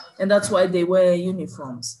 And that's why they wear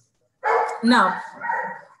uniforms. Now,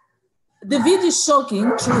 the video is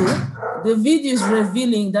shocking, true. The video is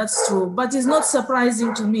revealing, that's true, but it's not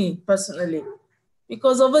surprising to me personally,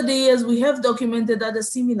 because over the years we have documented other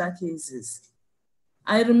similar cases.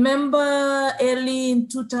 I remember early in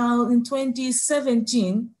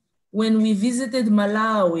 2017, when we visited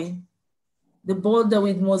Malawi, the border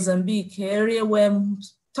with Mozambique, area where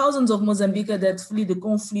thousands of Mozambicans that flee the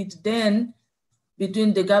conflict then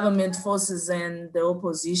between the government forces and the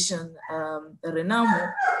opposition,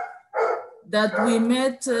 Renamo, that we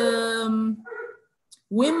met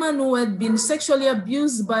women who had been sexually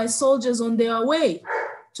abused by soldiers on their way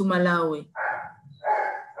to Malawi.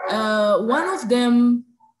 One of them,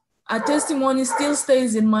 a testimony still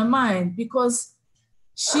stays in my mind because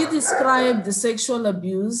she described the sexual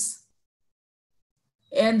abuse,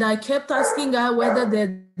 and I kept asking her whether there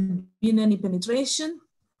had been any penetration,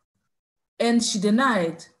 and she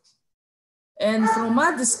denied. And from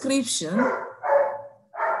her description,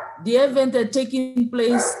 The event had taken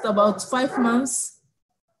place about 5 months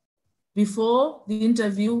before the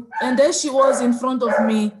interview. And there she was in front of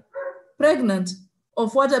me, pregnant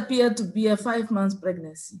of what appeared to be a 5-month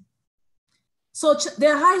pregnancy. So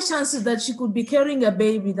there are high chances that she could be carrying a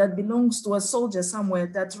baby that belongs to a soldier somewhere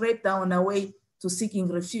that raped her on her way to seeking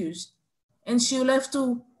refuge. And she will have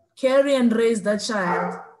to carry and raise that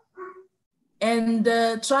child and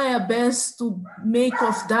try her best to make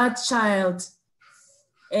of that child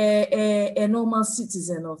a normal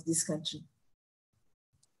citizen of this country.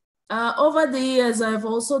 Over the years, I've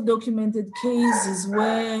also documented cases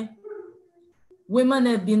where women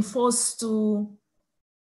have been forced to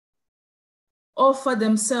offer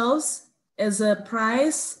themselves as a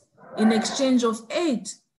price in exchange of aid.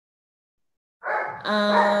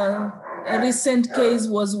 A recent case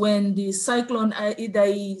was when the cyclone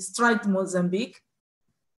Idai struck Mozambique,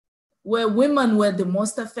 where women were the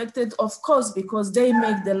most affected, of course, because they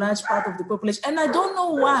make the large part of the population. And I don't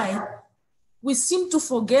know why we seem to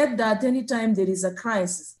forget that anytime there is a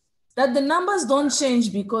crisis, that the numbers don't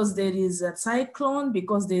change because there is a cyclone,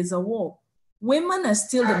 because there is a war. Women are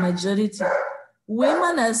still the majority.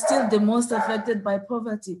 Women are still the most affected by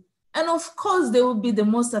poverty. And of course, they will be the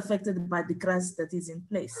most affected by the crisis that is in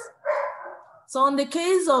place. So in the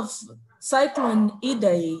case of Cyclone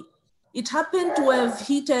Idai, it happened to have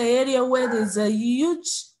hit an area where there's a huge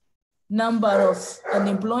number of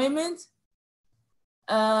unemployment,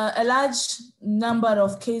 a large number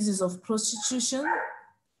of cases of prostitution,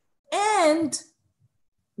 and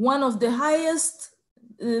one of the highest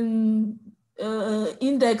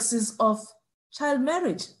indexes of child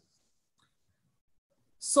marriage.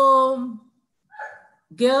 So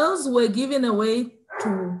girls were given away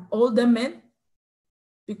to older men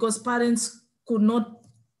because parents could not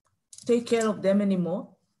take care of them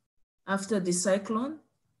anymore after the cyclone.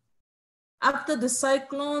 After the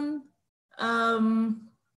cyclone,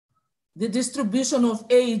 the distribution of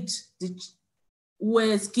aid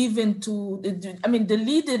was given to,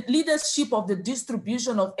 the leadership of the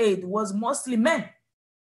distribution of aid was mostly men.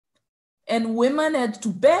 And women had to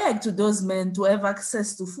beg to those men to have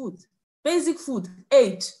access to food, basic food,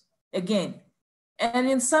 aid again. And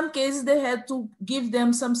in some cases, they had to give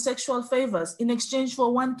them some sexual favors in exchange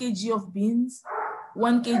for 1 kg of beans,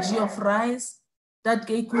 1 kg of rice that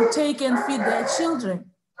they could take and feed their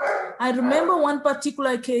children. I remember one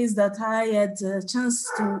particular case that I had a chance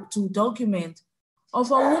to document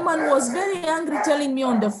of a woman who was very angry, telling me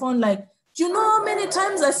on the phone, like, do you know how many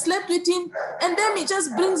times I slept with him? And then he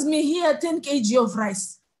just brings me here 10 kg of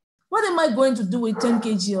rice. What am I going to do with 10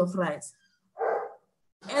 kg of rice?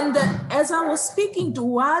 And as I was speaking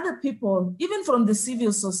to other people, even from the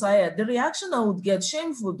civil society, the reaction I would get,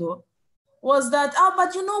 shameful though, was that, oh,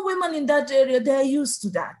 but you know, women in that area, they're used to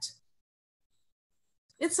that.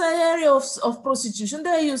 It's an area of prostitution,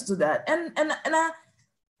 they're used to that. And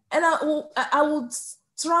I would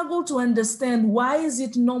struggle to understand, why is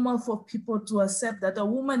it normal for people to accept that a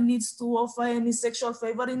woman needs to offer any sexual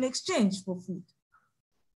favor in exchange for food?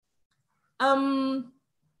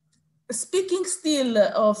 Speaking still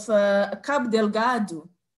of Cabo Delgado,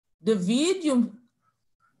 the video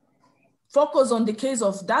focused on the case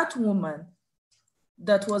of that woman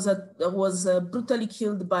that was brutally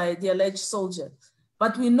killed by the alleged soldier.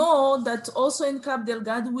 But we know that also in Cabo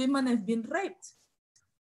Delgado, women have been raped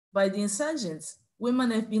by the insurgents.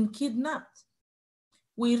 Women have been kidnapped.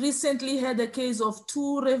 We recently had a case of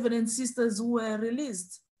 2 Reverend sisters who were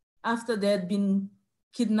released after they had been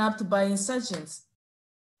kidnapped by insurgents.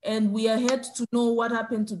 And we are yet to know what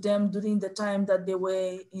happened to them during the time that they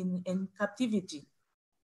were in captivity.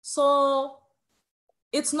 So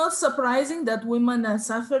it's not surprising that women are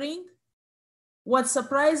suffering. What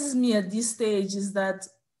surprises me at this stage is that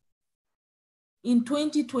in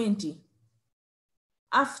 2020,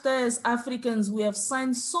 after as Africans, we have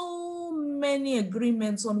signed so many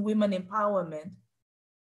agreements on women empowerment,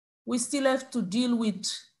 we still have to deal with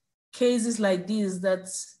cases like this that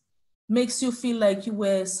makes you feel like you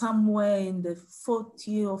were somewhere in the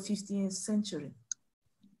 14th or 15th century.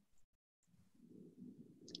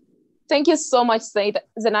 Thank you so much,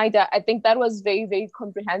 Zenaida. I think that was very, very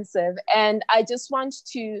comprehensive. And I just want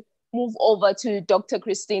to move over to Dr.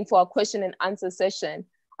 Christine for a question and answer session.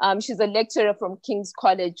 She's a lecturer from King's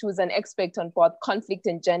College who's an expert on both conflict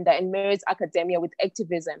and gender and marries academia with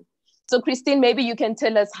activism. So Christine, maybe you can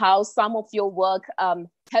tell us how some of your work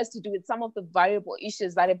has to do with some of the variable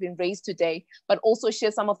issues that have been raised today, but also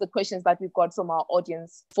share some of the questions that we've got from our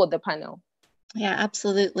audience for the panel. Yeah,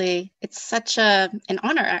 absolutely. It's such an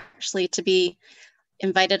honor actually to be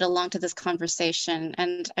invited along to this conversation.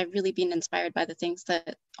 And I've really been inspired by the things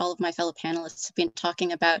that all of my fellow panelists have been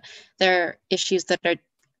talking about. They're issues that are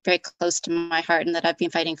very close to my heart and that I've been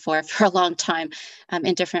fighting for a long time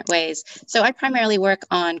in different ways. So I primarily work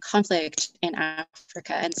on conflict in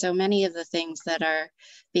Africa. And so many of the things that are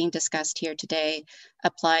being discussed here today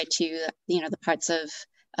apply to, the parts of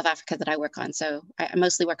Africa that I work on. So I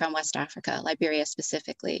mostly work on West Africa, Liberia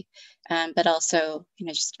specifically, but also,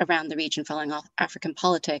 just around the region following African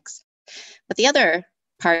politics. But the other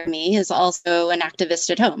part of me is also an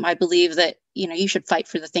activist at home. I believe that, you should fight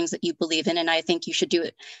for the things that you believe in, and I think you should do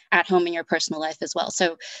it at home in your personal life as well.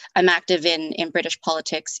 So I'm active in British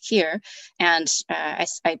politics here, and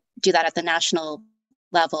I do that at the national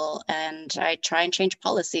level, and I try and change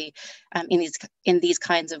policy in these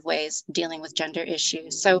kinds of ways, dealing with gender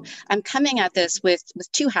issues. So I'm coming at this with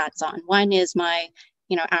two hats on. One is my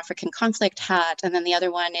African conflict hat, and then the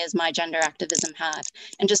other one is my gender activism hat.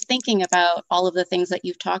 And just thinking about all of the things that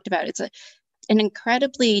you've talked about, it's an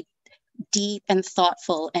incredibly deep and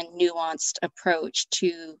thoughtful and nuanced approach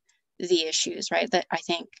to the issues, right, that I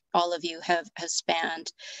think all of you have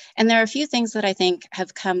spanned. And there are a few things that I think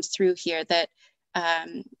have come through here that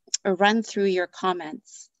run through your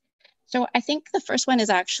comments. So I think the first one is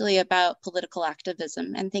actually about political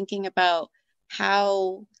activism and thinking about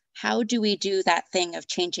how do we do that thing of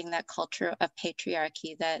changing that culture of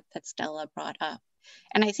patriarchy that Stella brought up.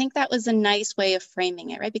 And I think that was a nice way of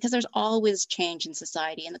framing it, right? Because there's always change in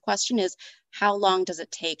society. And the question is, how long does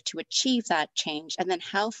it take to achieve that change? And then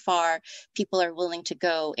how far people are willing to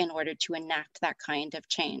go in order to enact that kind of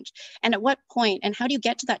change? And at what point, and how do you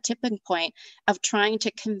get to that tipping point of trying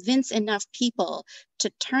to convince enough people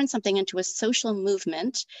to turn something into a social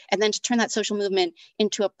movement, and then to turn that social movement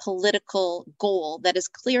into a political goal that is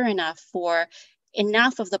clear enough for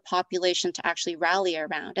enough of the population to actually rally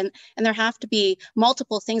around? And there have to be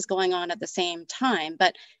multiple things going on at the same time,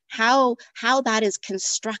 but how that is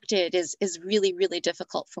constructed is really, really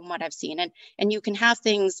difficult from what I've seen. And you can have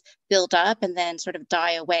things build up and then sort of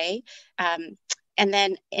die away. And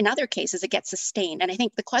then in other cases, it gets sustained. And I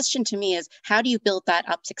think the question to me is, how do you build that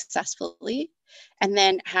up successfully? And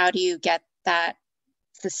then how do you get that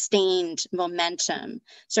sustained momentum?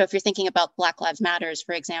 So if you're thinking about Black Lives Matters,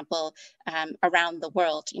 for example, around the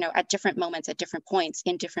world, at different moments, at different points,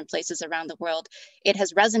 in different places around the world, it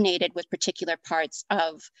has resonated with particular parts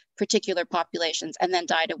of particular populations and then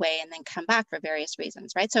died away and then come back for various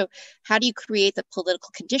reasons, right? So how do you create the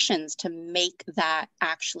political conditions to make that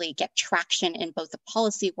actually get traction in both the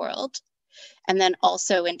policy world, and then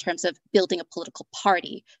also in terms of building a political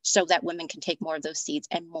party so that women can take more of those seats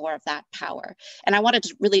and more of that power? And I wanted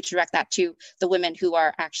to really direct that to the women who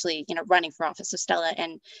are actually, running for office. So Stella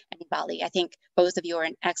and Mbali, I think both of you are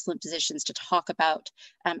in excellent positions to talk about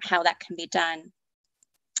how that can be done.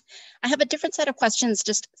 I have a different set of questions,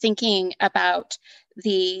 just thinking about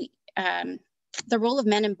the role of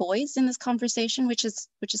men and boys in this conversation, which has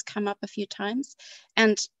come up a few times.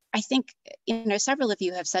 And I think, several of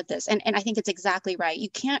you have said this, and I think it's exactly right. You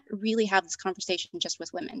can't really have this conversation just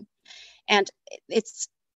with women. And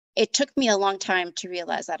it took me a long time to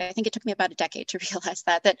realize that. I think it took me about a decade to realize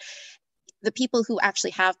that the people who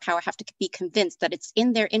actually have power have to be convinced that it's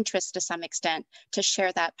in their interest to some extent to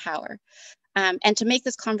share that power. And to make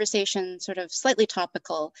this conversation sort of slightly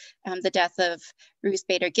topical, the death of Ruth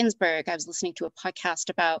Bader Ginsburg, I was listening to a podcast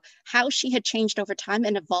about how she had changed over time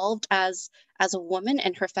and evolved as a woman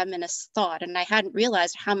and her feminist thought. And I hadn't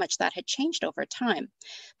realized how much that had changed over time.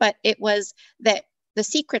 But it was that the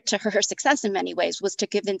secret to her success in many ways was to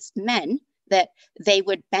convince men that they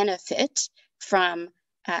would benefit from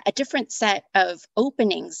a different set of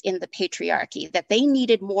openings in the patriarchy, that they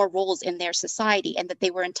needed more roles in their society and that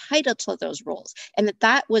they were entitled to those roles, and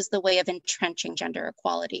that was the way of entrenching gender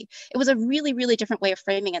equality. It was a really, really different way of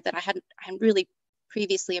framing it that I hadn't really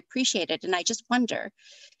previously appreciated. And I just wonder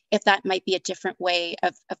if that might be a different way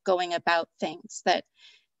of going about things, that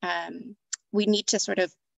we need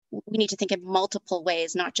to think in multiple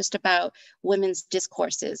ways, not just about women's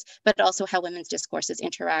discourses, but also how women's discourses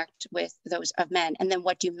interact with those of men. And then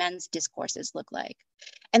what do men's discourses look like?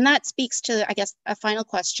 And that speaks to, I guess, a final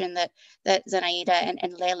question that Zenaida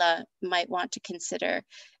and Leyla might want to consider,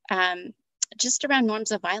 just around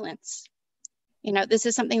norms of violence. This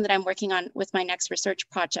is something that I'm working on with my next research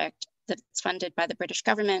project that's funded by the British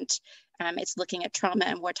government. It's looking at trauma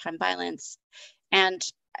and wartime violence. And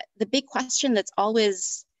the big question that's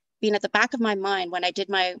always been at the back of my mind when I did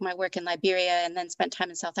my work in Liberia and then spent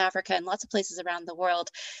time in South Africa and lots of places around the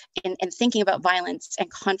world in thinking about violence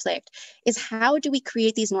and conflict is, how do we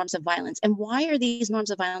create these norms of violence? And why are these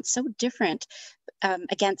norms of violence so different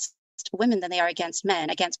against against women than they are against men,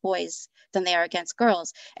 against boys than they are against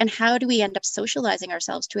girls? And how do we end up socializing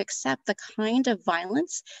ourselves to accept the kind of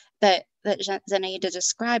violence that Zenaida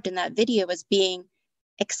described in that video as being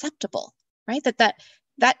acceptable, right?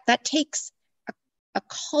 That takes a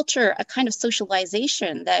culture, a kind of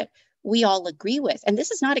socialization that we all agree with. And this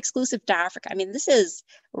is not exclusive to Africa. I mean, this is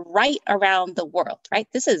right around the world, right?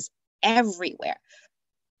 This is everywhere.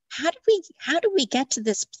 How do we get to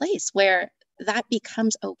this place where that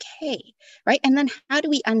becomes okay, right? And then how do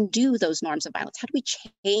we undo those norms of violence? How do we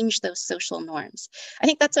change those social norms? I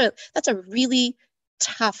think that's a really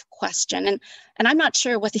tough question, and I'm not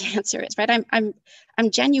sure what the answer is, right? I'm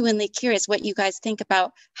genuinely curious what you guys think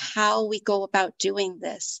about how we go about doing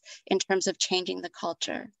this in terms of changing the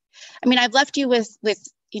culture. I mean, I've left you with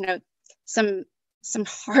you know, some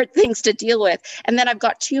hard things to deal with, and then I've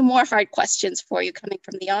got two more hard questions for you coming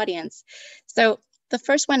from the audience. So the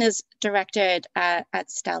first one is directed at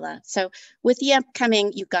Stella. So with the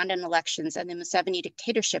upcoming Ugandan elections and the Museveni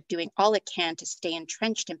dictatorship doing all it can to stay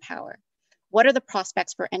entrenched in power, what are the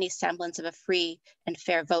prospects for any semblance of a free and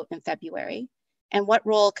fair vote in February? And what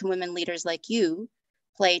role can women leaders like you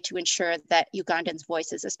play to ensure that Ugandans'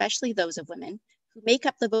 voices, especially those of women who make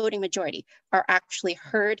up the voting majority, are actually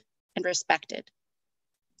heard and respected?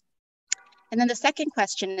 And then the second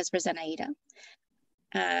question is for Zenaida.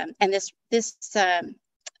 And this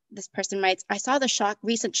person writes, I saw the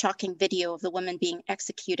recent shocking video of the woman being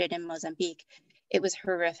executed in Mozambique. It was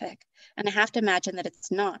horrific. And I have to imagine that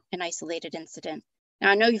it's not an isolated incident. Now,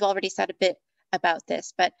 I know you've already said a bit about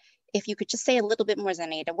this, but if you could just say a little bit more,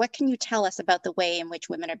 Zenaida, what can you tell us about the way in which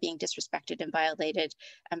women are being disrespected and violated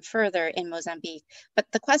further in Mozambique? But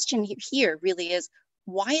the question here really is,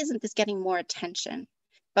 why isn't this getting more attention,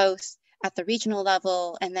 both at the regional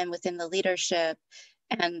level and then within the leadership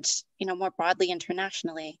and, you know, more broadly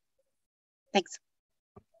internationally? Thanks.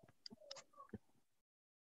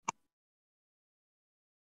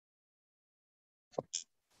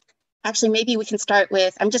 Actually, maybe we can start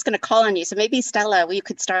with, I'm just going to call on you. So maybe Stella, you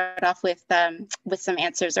could start off with some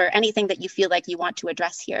answers or anything that you feel like you want to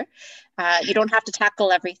address here. You don't have to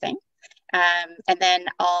tackle everything. And then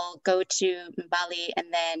I'll go to Mbali and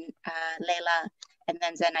then Leyla and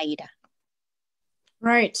then Zenaida.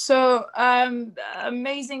 Right, so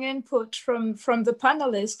amazing input from the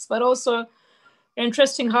panelists, but also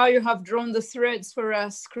interesting how you have drawn the threads for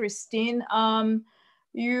us, Christine.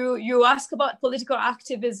 You ask about political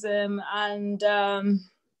activism and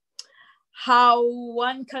how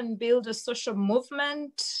one can build a social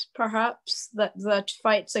movement, perhaps, that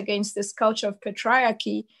fights against this culture of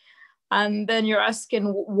patriarchy. And then you're asking,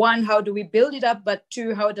 one, how do we build it up? But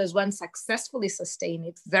two, how does one successfully sustain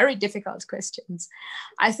it? Very difficult questions.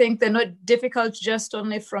 I think they're not difficult just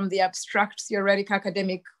only from the abstract, theoretic,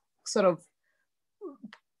 academic sort of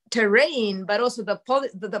terrain, but also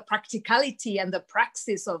the practicality and the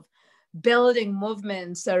praxis of building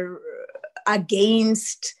movements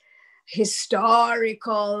against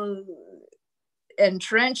historical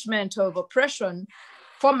entrenchment of oppression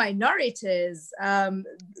for minorities. How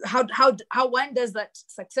one does that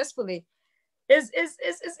successfully is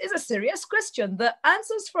a serious question. The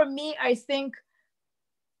answers for me, I think,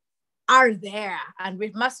 are there, and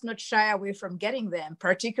we must not shy away from getting them,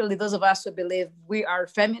 particularly those of us who believe we are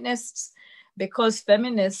feminists, because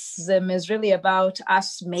feminism is really about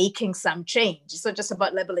us making some change. It's not just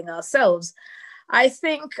about labeling ourselves. I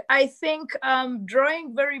think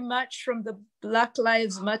drawing very much from the Black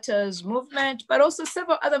Lives Matters movement, but also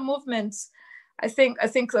several other movements. I think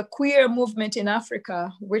the queer movement in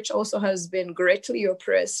Africa, which also has been greatly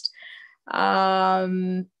oppressed,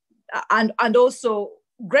 and also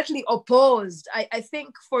greatly opposed. I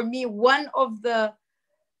think for me, one of the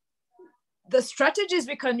strategies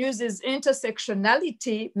we can use is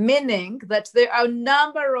intersectionality, meaning that there are a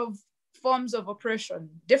number of forms of oppression.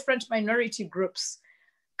 Different minority groups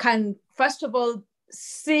can, first of all,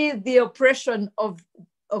 see the oppression of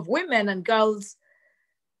women and girls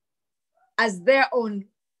as their own,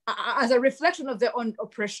 as a reflection of their own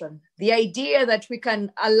oppression. The idea that we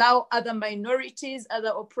can allow other minorities,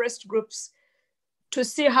 other oppressed groups to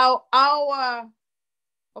see how our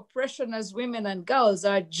oppression as women and girls,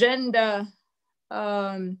 our gender,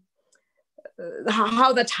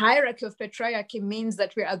 how that hierarchy of patriarchy means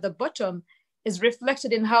that we're at the bottom is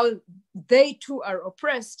reflected in how they too are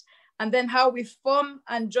oppressed. And then how we form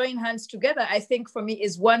and join hands together, I think for me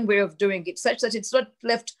is one way of doing it, such that it's not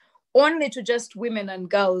left only to just women and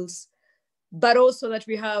girls, but also that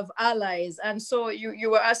we have allies. And so you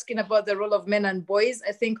were asking about the role of men and boys.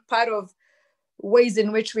 I think part of ways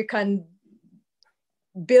in which we can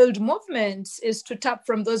build movements is to tap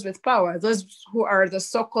from those with power, those who are the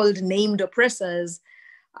so-called named oppressors,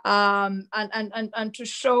 and to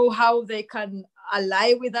show how they can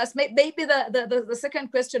ally with us. Maybe the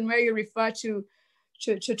second question where you refer to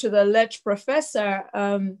the late professor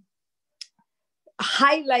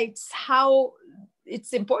highlights how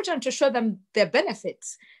it's important to show them their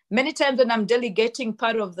benefits. Many times when I'm delegating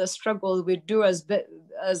part of the struggle we do as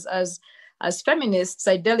feminists,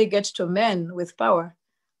 I delegate to men with power.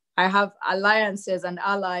 I have alliances and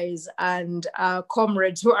allies and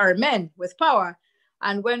comrades who are men with power.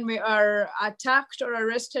 And when we are attacked or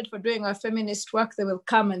arrested for doing our feminist work, they will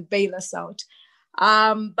come and bail us out.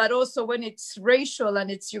 But also when it's racial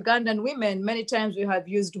and it's Ugandan women, many times we have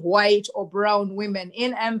used white or brown women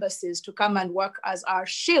in embassies to come and work as our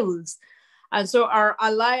shields. And so our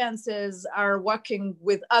alliances are working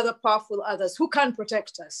with other powerful others who can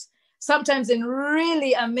protect us, sometimes in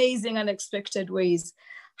really amazing, unexpected ways.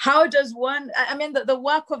 How does one, I mean, the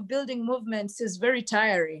work of building movements is very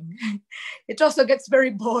tiring. It also gets very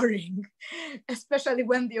boring, especially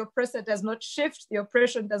when the oppressor does not shift, the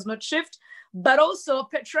oppression does not shift. But also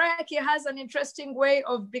patriarchy has an interesting way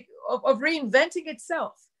of reinventing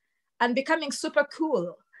itself and becoming super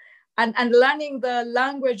cool and learning the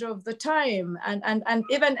language of the time and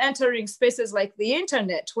even entering spaces like the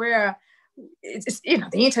internet, where it's, you know,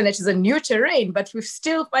 the internet is a new terrain, but we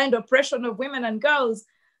still find oppression of women and girls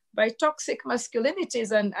by toxic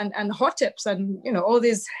masculinities and hoteps and, you know, all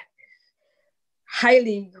these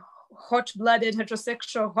highly hot-blooded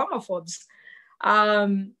heterosexual homophobes.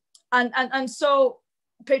 And so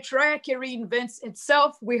patriarchy reinvents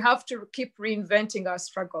itself. We have to keep reinventing our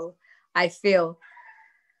struggle, I feel.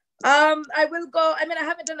 I will go, I mean, I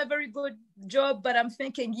haven't done a very good job, but I'm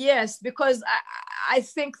thinking yes, because I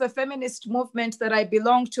think the feminist movement that I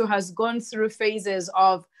belong to has gone through phases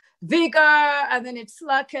of vigor, and then it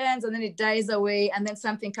slackens, and then it dies away, and then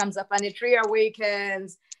something comes up and it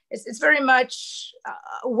reawakens. It's very much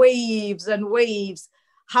waves and waves.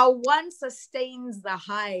 How one sustains the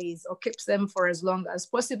highs or keeps them for as long as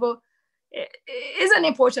possible is an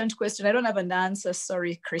important question. I don't have an answer,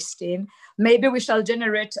 sorry, Christine. Maybe we shall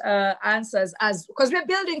generate answers because we're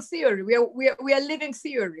building theory. We are living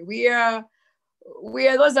theory. We are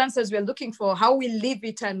those answers we're looking for. How we live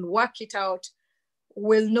it and work it out,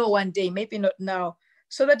 we'll know one day, maybe not now.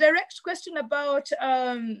 So the direct question about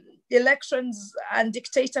elections and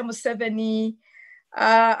dictator Museveni,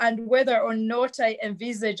 and whether or not I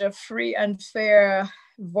envisage a free and fair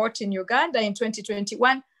vote in Uganda in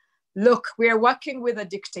 2021. Look, we are working with a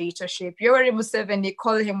dictatorship. Yoweri Museveni,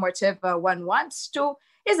 call him whatever one wants to,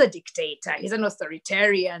 is a dictator. He's an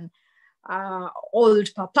authoritarian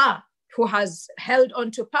old papa who has held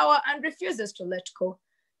on to power and refuses to let go.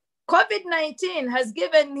 COVID-19 has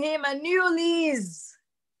given him a new lease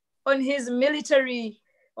on his military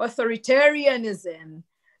authoritarianism.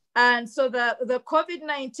 And so the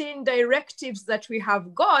COVID-19 directives that we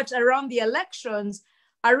have got around the elections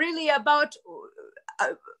are really about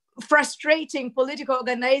frustrating political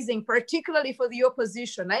organizing, particularly for the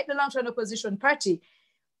opposition. I belong to an opposition party.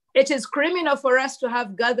 It is criminal for us to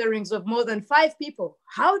have gatherings of more than 5 people.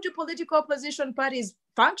 How do political opposition parties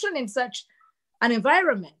function in such an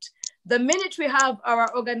environment? The minute we have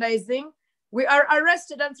our organizing, we are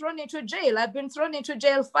arrested and thrown into jail. I've been thrown into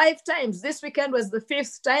jail 5 times. This weekend was the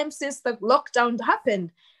 5th time since the lockdown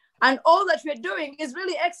happened. And all that we're doing is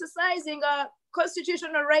really exercising our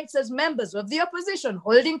constitutional rights as members of the opposition,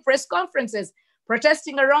 holding press conferences,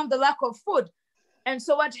 protesting around the lack of food. And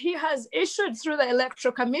so what he has issued through the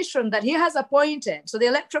Electoral Commission that he has appointed, so the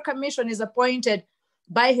Electoral Commission is appointed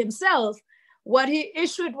by himself, what he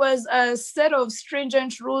issued was a set of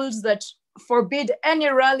stringent rules that forbid any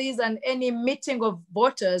rallies and any meeting of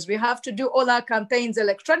voters. We have to do all our campaigns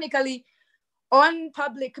electronically on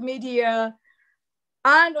public media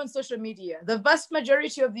and on social media. The vast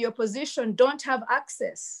majority of the opposition don't have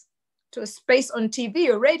access to a space on TV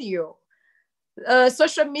or radio.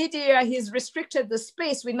 Social media, he's restricted the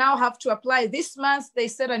space. We now have to apply. This month, they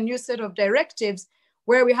set a new set of directives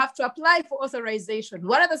where we have to apply for authorization.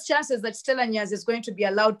 What are the chances that Stella Nyanzi is going to be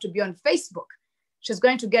allowed to be on Facebook? She's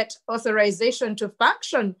going to get authorization to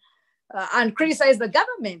function and criticize the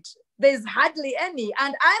government. There's hardly any.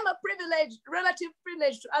 And I'm a relative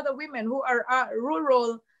privilege to other women who are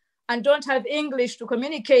rural and don't have English to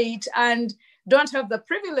communicate and don't have the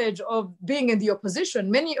privilege of being in the opposition.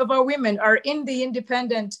 Many of our women are in the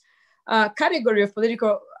independent category of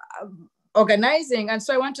political organizing. And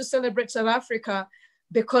so I want to celebrate South Africa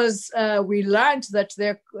because we learned that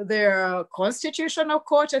their constitutional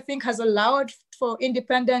court, I think, has allowed for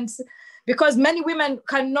independence because many women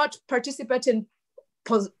cannot participate in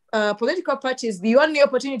political parties, the only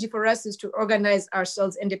opportunity for us is to organize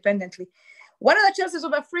ourselves independently. What are the chances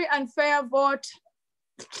of a free and fair vote?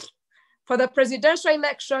 For the presidential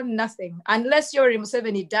election, nothing, unless Yoweri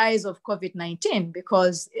Museveni dies of COVID-19,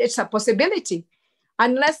 because it's a possibility.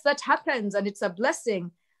 Unless that happens, and it's a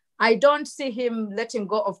blessing, I don't see him letting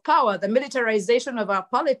go of power. The militarization of our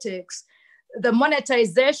politics, the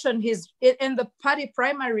monetization, in the party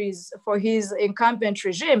primaries for his incumbent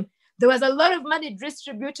regime, there was a lot of money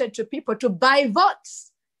distributed to people to buy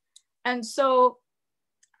votes. And so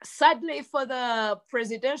sadly for the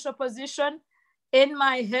presidential position, in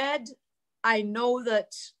my head, I know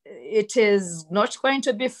that it is not going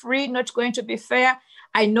to be free, not going to be fair.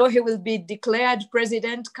 I know he will be declared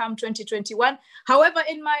president come 2021. However,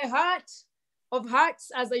 in my heart of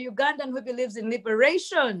hearts, as a Ugandan who believes in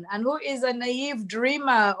liberation and who is a naive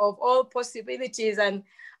dreamer of all possibilities, and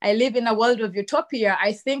I live in a world of utopia,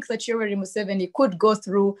 I think that Yoweri Museveni could go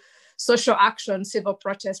through social action, civil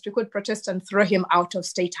protest. We could protest and throw him out of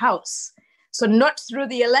State House. So not through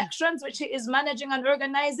the elections, which he is managing and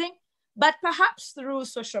organizing, but perhaps through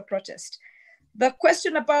social protest. The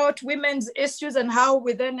question about women's issues and how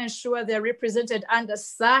we then ensure they're represented under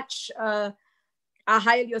such a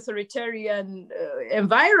highly authoritarian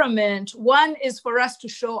environment, one is for us to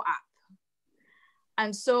show up.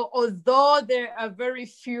 And so although there are very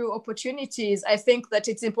few opportunities, I think that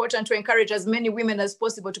it's important to encourage as many women as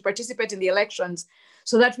possible to participate in the elections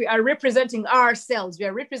so that we are representing ourselves, we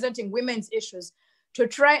are representing women's issues. To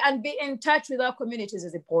try and be in touch with our communities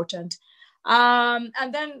is important. And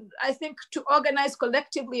then I think to organize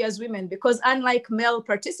collectively as women, because unlike male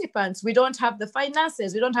participants, we don't have the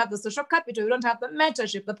finances, we don't have the social capital, we don't have the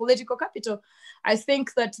mentorship, the political capital. I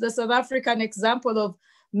think that the South African example of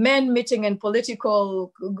men meeting in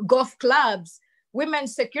political golf clubs,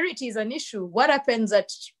 women's security is an issue. What happens at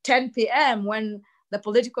 10 p.m. when the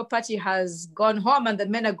political party has gone home and the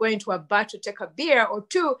men are going to a bar to take a beer or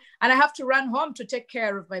two, and I have to run home to take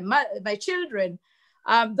care of my children?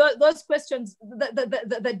 Those questions,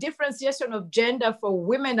 the differentiation of gender for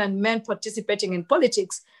women and men participating in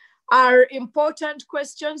politics are important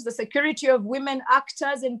questions. The security of women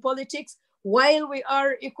actors in politics, while we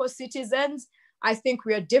are equal citizens, I think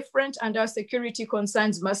we are different and our security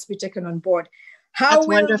concerns must be taken on board. That's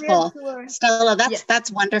wonderful. Stella,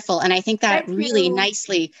 that's wonderful. And I think that really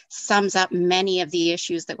nicely sums up many of the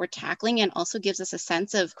issues that we're tackling and also gives us a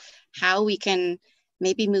sense of how we can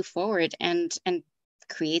maybe move forward and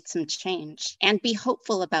create some change and be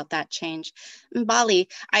hopeful about that change. Mbali,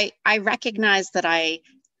 I recognize that I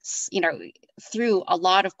threw a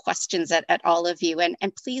lot of questions at all of you,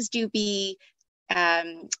 and please do be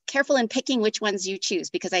careful in picking which ones you choose,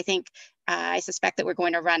 because I think I suspect that we're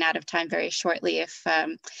going to run out of time very shortly. If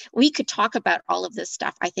we could talk about all of this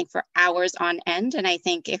stuff, I think for hours on end. And I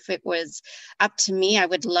think if it was up to me, I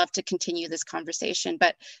would love to continue this conversation.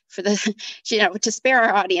 But for the, to spare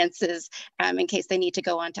our audiences in case they need to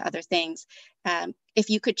go on to other things, if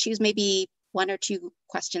you could choose maybe one or two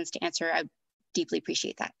questions to answer, I'd deeply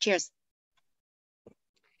appreciate that. Cheers.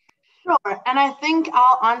 Sure, and I think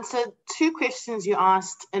I'll answer two questions you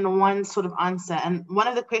asked in one sort of answer. And one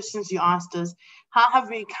of the questions you asked is, how have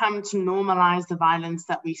we come to normalize the violence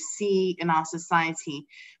that we see in our society,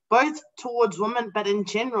 both towards women, but in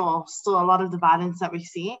general, still a lot of the violence that we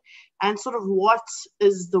see, and sort of what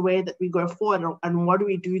is the way that we go forward, and what do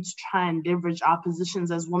we do to try and leverage our positions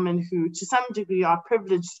as women who, to some degree, are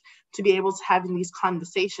privileged to be able to have these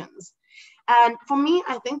conversations. And for me,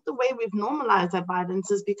 I think the way we've normalized that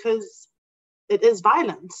violence is because it is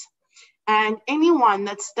violence. And anyone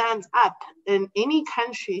that stands up in any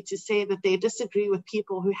country to say that they disagree with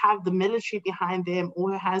people who have the military behind them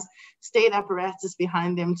or who has state apparatus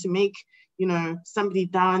behind them to make, somebody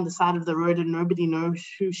down the side of the road and nobody knows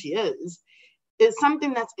who she is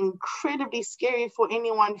something that's incredibly scary for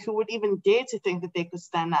anyone who would even dare to think that they could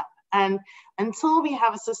stand up. And until we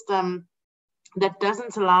have a system that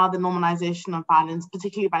doesn't allow the normalization of violence,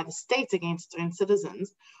 particularly by the state against its own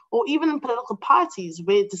citizens, or even in political parties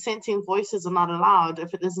where dissenting voices are not allowed,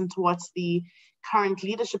 if it isn't what the current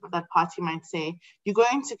leadership of that party might say, you're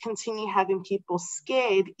going to continue having people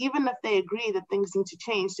scared, even if they agree that things need to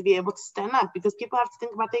change, to be able to stand up, because people have to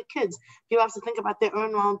think about their kids, people have to think about their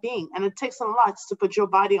own well-being, and it takes a lot to put your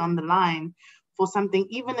body on the line for something,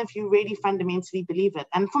 even if you really fundamentally believe it.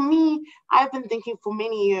 And for me, I've been thinking for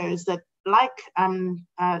many years that, like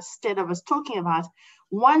Stella was talking about,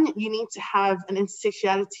 one, you need to have an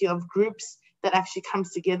intersectionality of groups that actually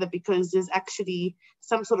comes together, because there's actually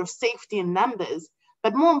some sort of safety in numbers.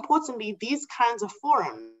 But more importantly, these kinds of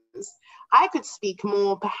forums I could speak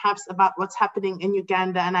more perhaps about what's happening in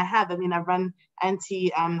Uganda, and I mean, I've run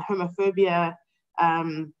anti-homophobia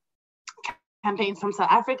campaigns from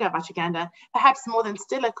South Africa about Uganda, perhaps more than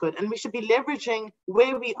Stella could. And we should be leveraging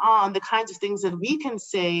where we are and the kinds of things that we can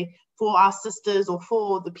say for our sisters or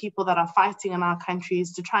for the people that are fighting in our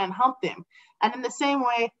countries to try and help them. And in the same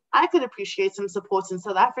way, I could appreciate some support in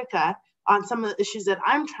South Africa on some of the issues that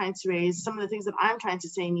I'm trying to raise, some of the things that I'm trying to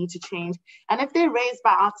say need to change. And if they're raised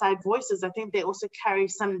by outside voices, I think they also carry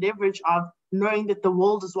some leverage of knowing that the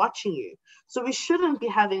world is watching you. So we shouldn't be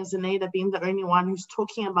having Zenaida being the only one who's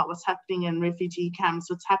talking about what's happening in refugee camps,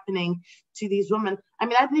 what's happening to these women. I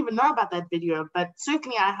mean, I didn't even know about that video, but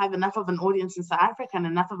certainly I have enough of an audience in South Africa and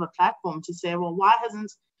enough of a platform to say, well, why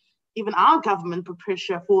hasn't even our government put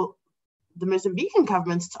pressure for the Mozambican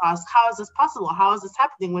governments to ask, how is this possible? How is this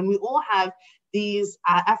happening when we all have these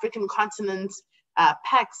African continent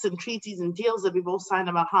pacts and treaties and deals that we've all signed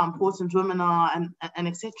about how important women are and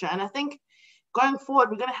etc. And I think going forward,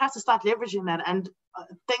 we're going to have to start leveraging that. And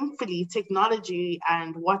thankfully, technology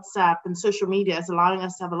and WhatsApp and social media is allowing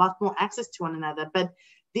us to have a lot more access to one another. But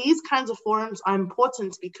these kinds of forums are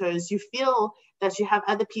important because you feel that you have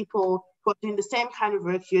other people who are doing the same kind of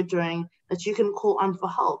work you're doing that you can call on for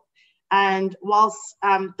help. And whilst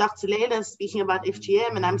Dr. Leyla is speaking about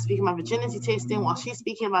FGM and I'm speaking about virginity testing, while she's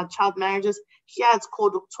speaking about child marriages, here it's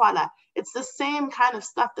called Uktwala. It's the same kind of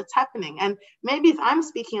stuff that's happening. And maybe if I'm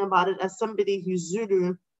speaking about it as somebody who's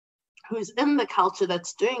Zulu, who's in the culture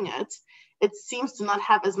that's doing it, it seems to not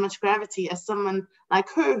have as much gravity as someone like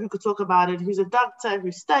her who could talk about it, who's a doctor,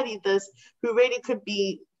 who studied this, who really could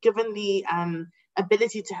be given the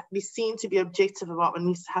ability to be seen to be objective about what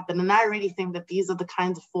needs to happen. And I really think that these are the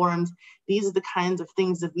kinds of forums, these are the kinds of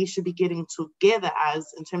things that we should be getting together as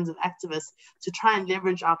in terms of activists to try and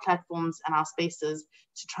leverage our platforms and our spaces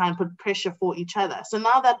to try and put pressure for each other. So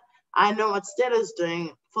now that I know what Stella's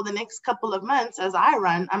doing, for the next couple of months as I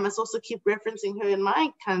run, I must also keep referencing her in my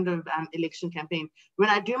kind of election campaign. When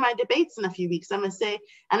I do my debates in a few weeks, I must say,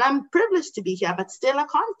 and I'm privileged to be here, but Stella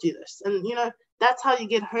can't do this. And you know, that's how you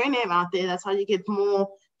get her name out there. That's how you get more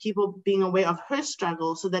people being aware of her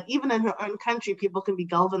struggle so that even in her own country, people can be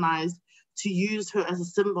galvanized to use her as a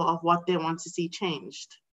symbol of what they want to see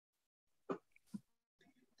changed.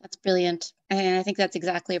 That's brilliant. And I think that's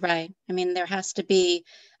exactly right. I mean, there has to be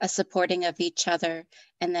a supporting of each other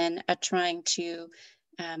and then a trying to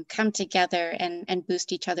come together and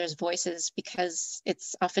boost each other's voices, because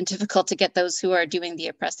it's often difficult to get those who are doing the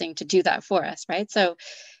oppressing to do that for us, right? So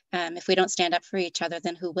if we don't stand up for each other,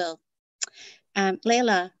 then who will?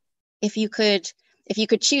 Leyla, if you could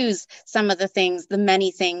choose some of the things, the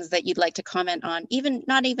many things that you'd like to comment on, even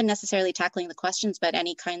not even necessarily tackling the questions, but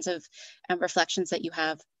any kinds of reflections that you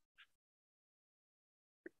have.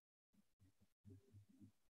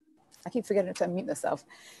 I keep forgetting to unmute myself.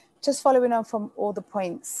 Just following on from all the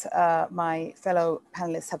points my fellow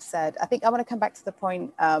panelists have said, I think I want to come back to the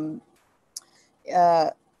point,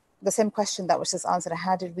 the same question that was just answered,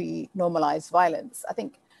 how did we normalize violence? I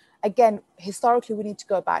think, again, historically, we need to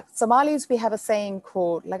go back. Somalis, we have a saying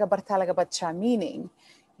called laga barta laga bacha, meaning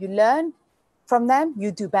you learn from them,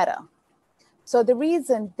 you do better. So the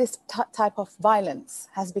reason this type of violence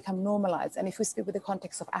has become normalized, and if we speak with the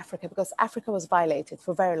context of Africa, because Africa was violated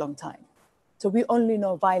for a very long time. So we only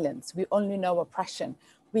know violence, we only know oppression.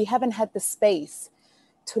 We haven't had the space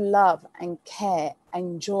to love and care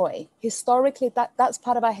and joy. Historically, that's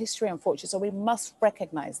part of our history, unfortunately. So we must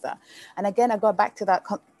recognize that. And again, I go back to that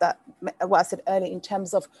what I said earlier in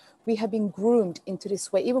terms of we have been groomed into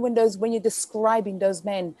this way. Even when you're describing those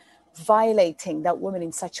men violating that woman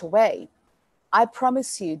in such a way, I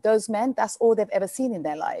promise you, those men, that's all they've ever seen in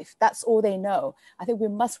their life. That's all they know. I think we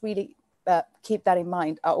must really keep that in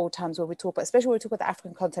mind at all times when we talk about, especially when we talk about the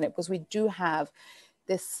African continent, because we do have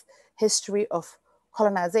this history of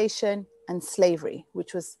colonization and slavery,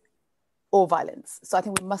 which was all violence. So I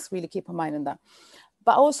think we must really keep in mind on that.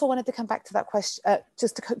 But I also wanted to come back to that question,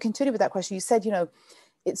 just to continue with that question. You said, you know,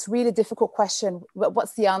 it's really a difficult question.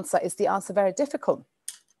 What's the answer? Is the answer very difficult?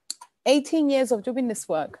 18 years of doing this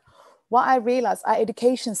work, what I realized, our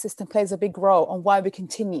education system plays a big role on why we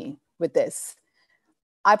continue with this.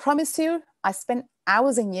 I promise you, I spent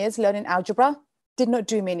hours and years learning algebra, did not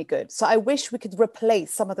do me any good. So I wish we could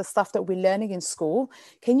replace some of the stuff that we're learning in school.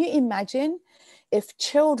 Can you imagine if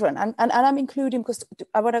children, and I'm including, because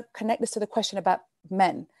I want to connect this to the question about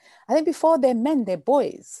men. I think before they're men, they're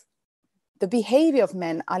boys. The behavior of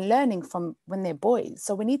men are learning from when they're boys.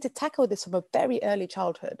 So we need to tackle this from a very early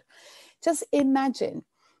childhood. Just imagine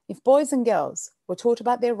if boys and girls were taught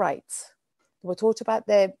about their rights, were taught about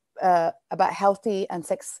their about healthy and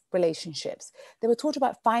sex relationships. They were taught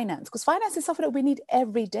about finance, because finance is something that we need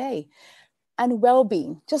every day, and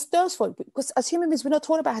well-being, just those four, because as human beings, we're not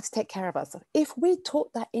taught about how to take care of ourselves. If we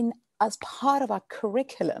taught that in as part of our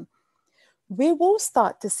curriculum, we will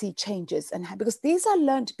start to see changes, and because these are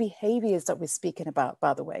learned behaviors that we're speaking about,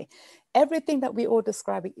 by the way. Everything that we all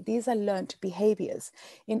describe, these are learned behaviors.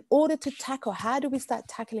 In order to tackle, how do we start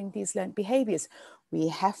tackling these learned behaviors? We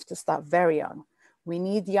have to start very young. We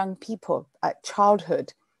need young people at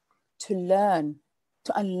childhood to learn,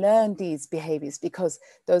 to unlearn these behaviors, because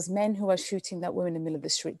those men who are shooting that woman in the middle of the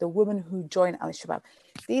street, the woman who joined Al-Shabaab,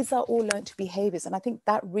 these are all learned behaviors. And I think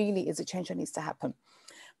that really is a change that needs to happen.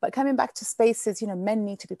 But coming back to spaces, you know, men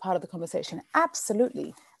need to be part of the conversation.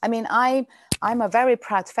 Absolutely. I mean, I'm a very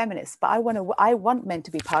proud feminist, but I want men to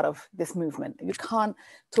be part of this movement. You can't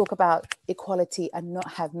talk about equality and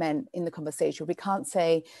not have men in the conversation. We can't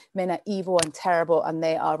say men are evil and terrible and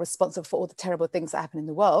they are responsible for all the terrible things that happen in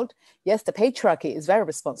the world. Yes, the patriarchy is very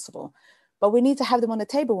responsible, but we need to have them on the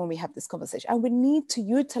table when we have this conversation. And we need to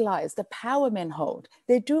utilize the power men hold.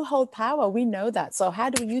 They do hold power, we know that. So how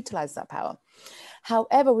do we utilize that power?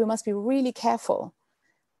 However, we must be really careful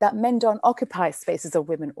that men don't occupy spaces of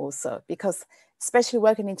women also, because especially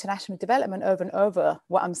working in international development over and over,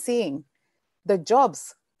 what I'm seeing, the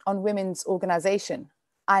jobs on women's organization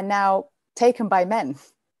are now taken by men.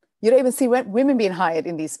 You don't even see women being hired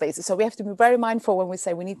in these spaces. So we have to be very mindful when we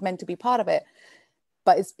say we need men to be part of it.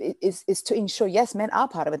 But it's to ensure, yes, men are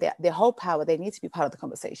part of it. They hold power. They need to be part of the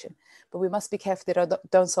conversation. But we must be careful they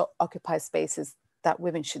don't so occupy spaces that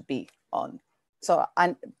women should be on. So,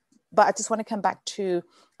 but I just want to come back to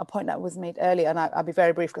a point that was made earlier, and I'll be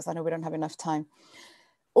very brief because I know we don't have enough time.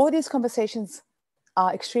 All these conversations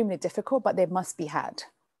are extremely difficult, but they must be had.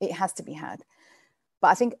 It has to be had. But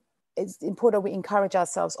I think it's important we encourage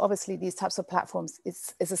ourselves. Obviously, these types of platforms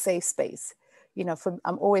is a safe space. You know,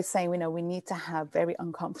 I'm always saying, you know, we need to have very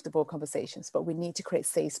uncomfortable conversations, but we need to create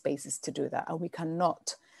safe spaces to do that. And we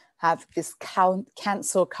cannot have this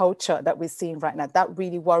cancel culture that we're seeing right now. That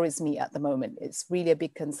really worries me at the moment. It's really a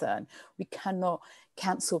big concern. We cannot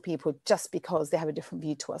cancel people just because they have a different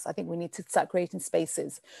view to us. I think we need to start creating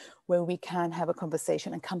spaces where we can have a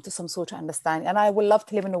conversation and come to some sort of understanding. And I would love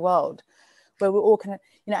to live in a world where we're all kind of,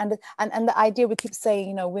 you know, and the idea we keep saying,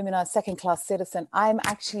 you know, women are second-class citizen. I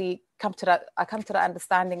come to that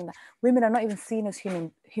understanding that women are not even seen as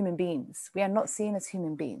human beings. We are not seen as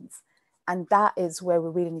human beings. And that is where we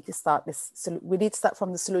really need to start this. So we need to start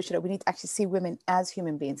from the solution that we need to actually see women as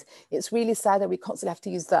human beings. It's really sad that we constantly have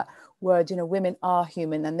to use that word, you know, women are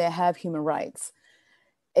human and they have human rights.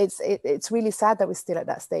 It's really sad that we're still at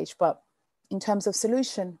that stage. But in terms of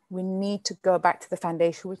solution, we need to go back to the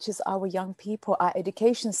foundation, which is our young people. Our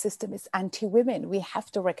education system is anti-women. We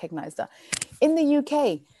have to recognize that. In the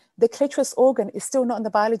UK, the clitoris organ is still not in the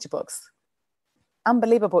biology books.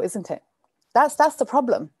 Unbelievable, isn't it? That's the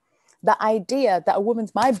problem. The idea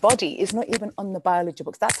that my body is not even on the biology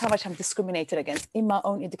books. That's how much I'm discriminated against in my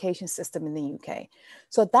own education system in the UK.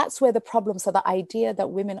 So that's where the problems are. The idea that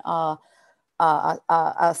women are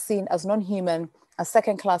seen as non-human, as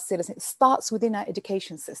second-class citizens, it starts within our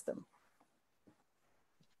education system.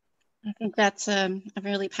 I think that's a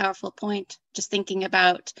really powerful point. Just thinking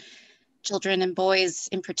about children and boys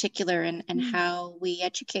in particular and how we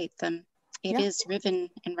educate them. It is riven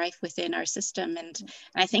and rife within our system. And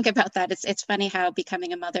I think about that. It's funny how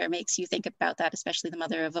becoming a mother makes you think about that, especially the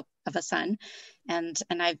mother of a son. And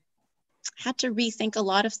I've had to rethink a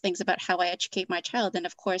lot of things about how I educate my child. And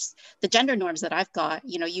of course, the gender norms that I've got,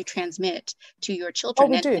 you know, you transmit to your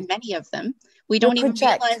children, and many of them, we don't even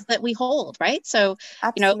realize that we hold, right? So,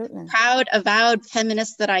 absolutely. You know, proud, avowed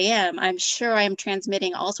feminist that I am, I'm sure I am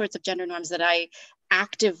transmitting all sorts of gender norms that I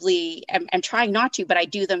actively am trying not to, but I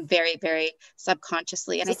do them very, very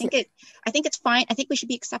subconsciously. And I think it's fine. I think we should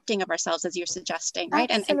be accepting of ourselves, as you're suggesting, right?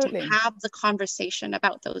 And to have the conversation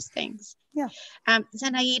about those things. Yeah.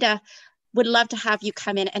 Zenaida, would love to have you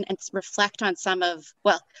come in and reflect on some of,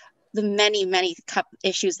 well, the many, many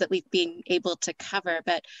issues that we've been able to cover,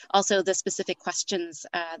 but also the specific questions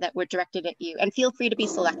that were directed at you. And feel free to be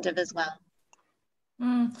selective as well.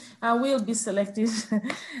 I will be selective.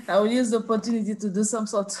 I will use the opportunity to do some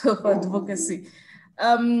sort of advocacy.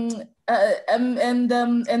 And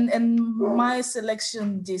my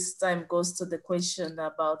selection this time goes to the question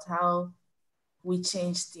about how we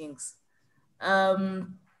change things.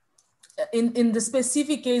 In the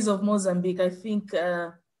specific case of Mozambique, I think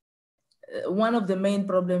one of the main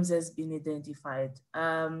problems has been identified.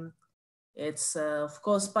 It's of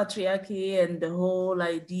course patriarchy and the whole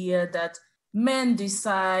idea that men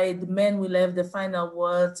decide, men will have the final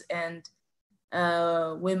word, and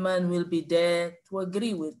women will be there to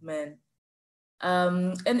agree with men.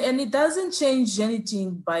 And it doesn't change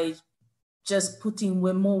anything by just putting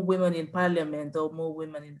more women in parliament or more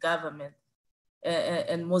women in government.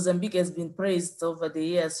 And Mozambique has been praised over the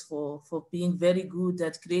years for being very good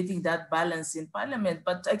at creating that balance in parliament.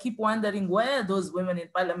 But I keep wondering, where are those women in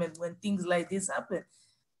parliament when things like this happen?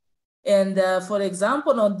 And for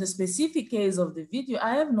example, on the specific case of the video,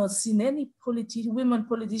 I have not seen any women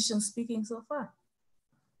politicians speaking so far.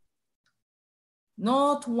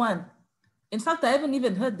 Not one. In fact, I haven't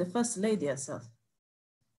even heard the First Lady herself.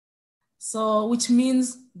 So, which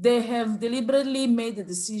means they have deliberately made the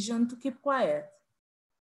decision to keep quiet.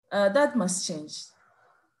 That must change.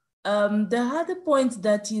 The other point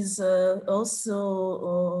that is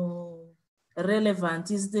also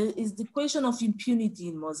relevant is the question of impunity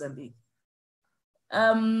in Mozambique.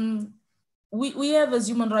 We have, as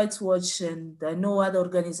Human Rights Watch, and I know other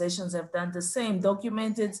organizations have done the same,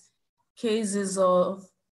 documented cases of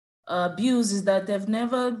abuses that have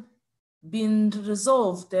never been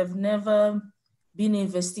resolved, have never been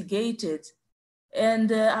investigated.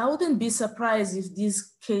 And I wouldn't be surprised if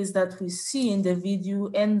this case that we see in the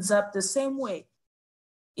video ends up the same way.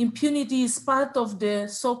 Impunity is part of the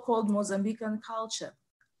so-called Mozambican culture.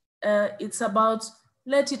 It's about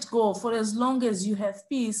let it go for as long as you have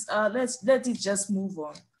peace, let it just move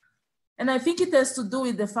on. And I think it has to do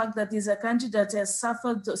with the fact that it's a country that has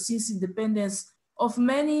suffered since independence of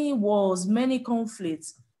many wars, many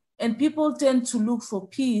conflicts, and people tend to look for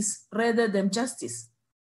peace rather than justice.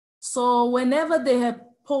 So whenever they have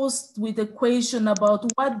posed with a question about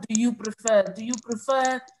what do you prefer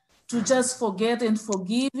to just forget and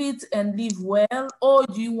forgive it and live well, or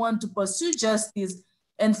do you want to pursue justice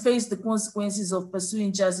and face the consequences of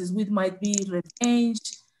pursuing justice, which might be revenge,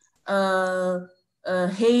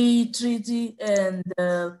 hatred, and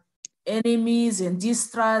enemies and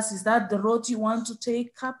distrust? Is that the road you want to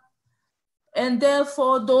take up? And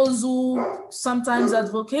therefore, those who sometimes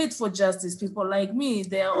advocate for justice, people like me,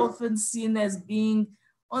 they are often seen as being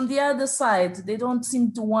on the other side. They don't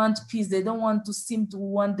seem to want peace. They don't seem to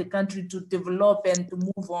want the country to develop and to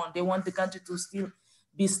move on. They want the country to still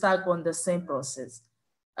be stuck on the same process.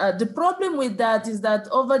 The problem with that is that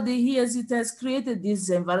over the years, it has created this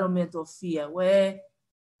environment of fear where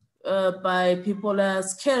by people are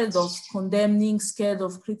scared of condemning, scared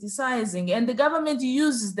of criticizing, and the government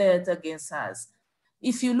uses that against us.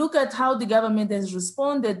 If you look at how the government has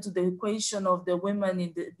responded to the question of the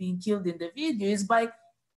women being killed in the video, is by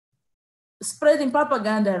spreading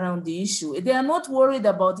propaganda around the issue. They are not worried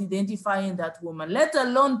about identifying that woman, let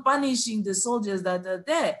alone punishing the soldiers that are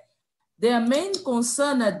there. Their main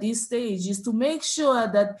concern at this stage is to make sure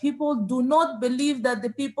that people do not believe that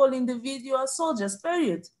the people in the video are soldiers,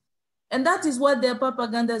 period. And that is what their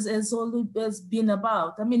propaganda has always been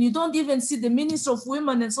about. I mean, you don't even see the Minister of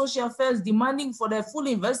Women and Social Affairs demanding for a full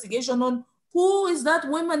investigation on who is that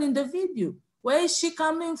woman in the video? Where is she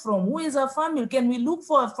coming from? Who is her family? Can we look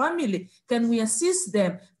for her family? Can we assist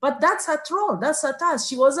them? But that's her role, that's her task.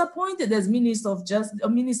 She was appointed as Minister of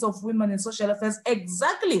Women and Social Affairs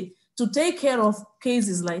exactly to take care of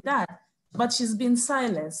cases like that, but she's been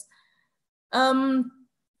silenced.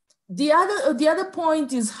 The other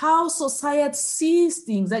point is how society sees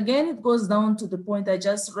things. Again, it goes down to the point I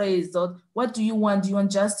just raised of what do you want? Do you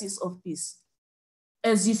want justice or peace?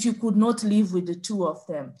 As if you could not live with the two of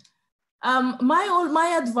them.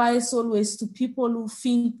 My advice always to people who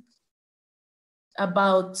think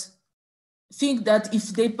that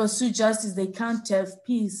if they pursue justice, they can't have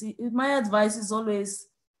peace. My advice is always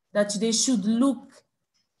that they should look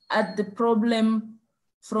at the problem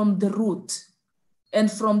from the root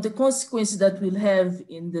and from the consequences that we'll have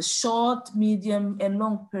in the short, medium, and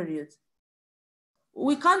long period.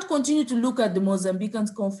 We can't continue to look at the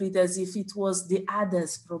Mozambican conflict as if it was the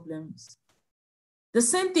others' problems. The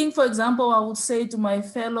same thing, for example, I would say to my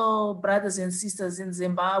fellow brothers and sisters in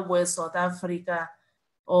Zimbabwe, South Africa,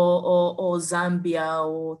 or Zambia,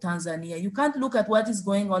 or Tanzania. You can't look at what is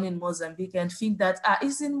going on in Mozambique and think that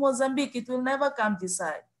it's in Mozambique, it will never come this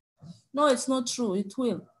side. No, it's not true, it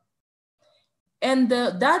will. And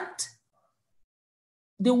the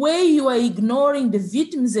way you are ignoring the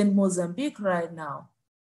victims in Mozambique right now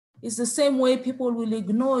is the same way people will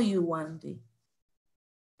ignore you one day.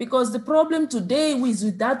 Because the problem today is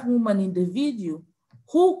with that woman in the video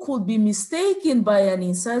who could be mistaken by an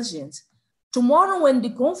insurgent. Tomorrow when the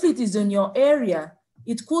conflict is in your area,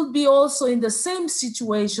 it could be also in the same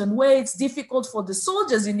situation where it's difficult for the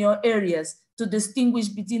soldiers in your areas to distinguish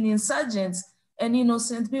between insurgents and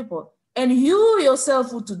innocent people. And you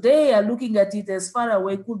yourself who today are looking at it as far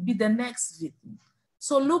away could be the next victim.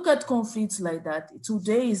 So look at conflicts like that.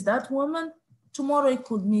 Today is that woman, tomorrow it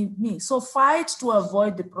could be me. So fight to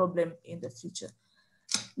avoid the problem in the future.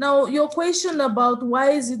 Now, your question about why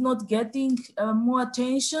is it not getting more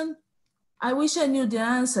attention? I wish I knew the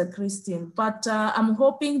answer, Christine, but I'm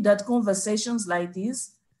hoping that conversations like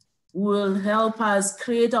this will help us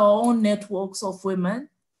create our own networks of women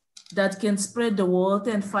that can spread the word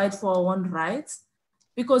and fight for our own rights.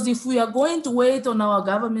 Because if we are going to wait on our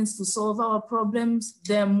governments to solve our problems,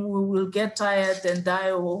 then we will get tired and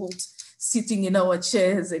die old sitting in our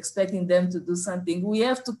chairs expecting them to do something. We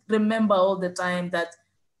have to remember all the time that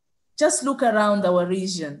just look around our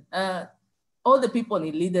region. All the people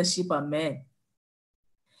in leadership are men.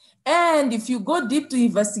 And if you go deep to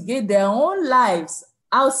investigate their own lives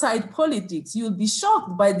outside politics, you'll be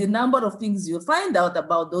shocked by the number of things you'll find out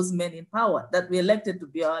about those men in power that we elected to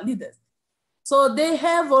be our leaders. So they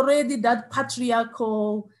have already that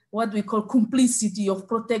patriarchal, what we call complicity of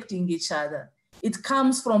protecting each other. It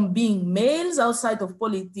comes from being males outside of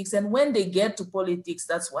politics. And when they get to politics,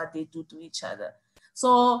 that's what they do to each other.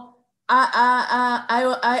 So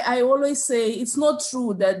I always say it's not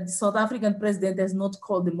true that the South African president has not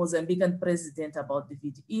called the Mozambican president about the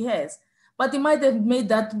video. He has, but he might have made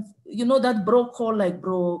that, you know, that bro call like,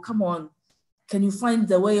 bro, come on, can you find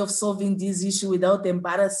the way of solving this issue without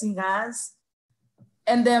embarrassing us?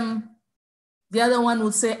 And then the other one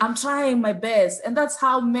would say, I'm trying my best. And that's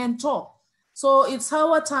how men talk. So it's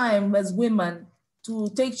our time as women to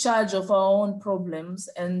take charge of our own problems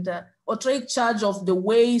and or take charge of the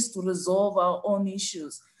ways to resolve our own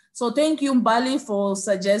issues. So thank you, Mbali, for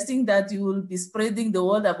suggesting that you will be spreading the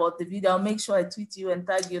word about the video. I'll make sure I tweet you and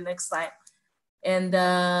tag you next time.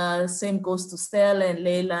 And same goes to Stella and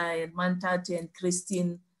Leyla and Mantate and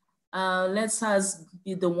Christine. Let's us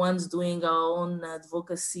be the ones doing our own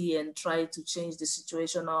advocacy and try to change the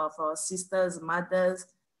situation of our sisters, mothers,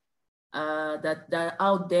 that are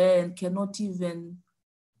out there and cannot even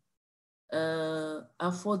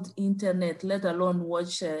afford internet, let alone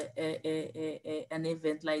watch an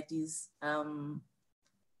event like this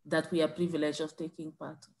that we are privileged of taking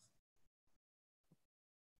part of.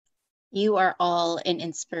 You are all an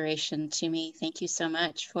inspiration to me. Thank you so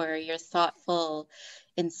much for your thoughtful,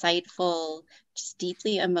 insightful, just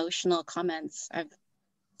deeply emotional comments. I'm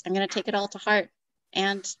going to take it all to heart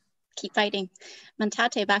and keep fighting.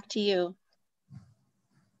 Mantate, back to you.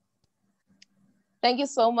 Thank you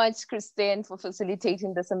so much, Christine, for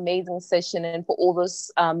facilitating this amazing session and for all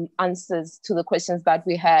those answers to the questions that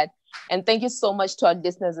we had. And thank you so much to our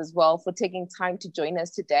listeners as well for taking time to join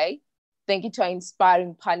us today. Thank you to our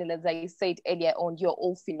inspiring panel. As I said earlier on, you're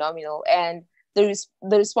all phenomenal. And the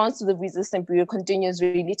response to the Resistance Bureau continues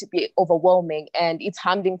really to be overwhelming. And it's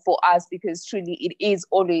humbling for us because truly it is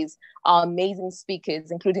always our amazing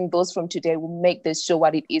speakers, including those from today, who make this show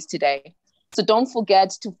what it is today. So don't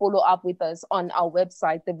forget to follow up with us on our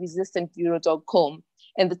website, theresistantbureau.com,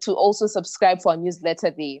 and to also subscribe for our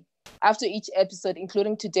newsletter there. After each episode,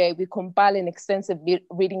 including today, we compile an extensive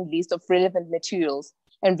reading list of relevant materials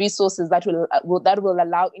and resources that will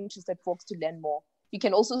allow interested folks to learn more. You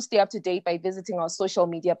can also stay up to date by visiting our social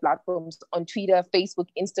media platforms on Twitter, Facebook,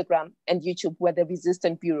 Instagram, and YouTube, we're the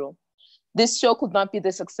Resistance Bureau. This show could not be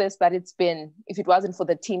the success that it's been if it wasn't for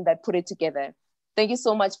the team that put it together. Thank you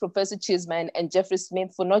so much, Professor Chisman and Jeffrey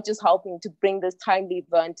Smith, for not just helping to bring this timely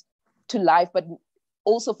event to life, but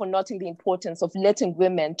also for noting the importance of letting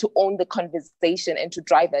women to own the conversation and to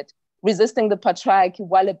drive it. Resisting the patriarchy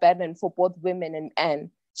while a burden for both women and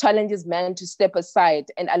men challenges men to step aside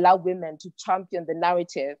and allow women to champion the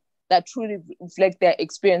narrative that truly reflect their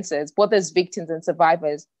experiences, both as victims and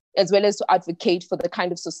survivors, as well as to advocate for the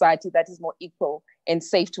kind of society that is more equal and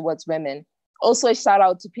safe towards women. Also, a shout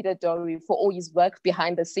out to Peter Dory for all his work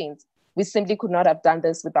behind the scenes. We simply could not have done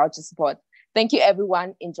this without your support. Thank you,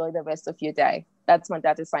 everyone. Enjoy the rest of your day. That's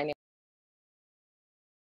Mandata signing.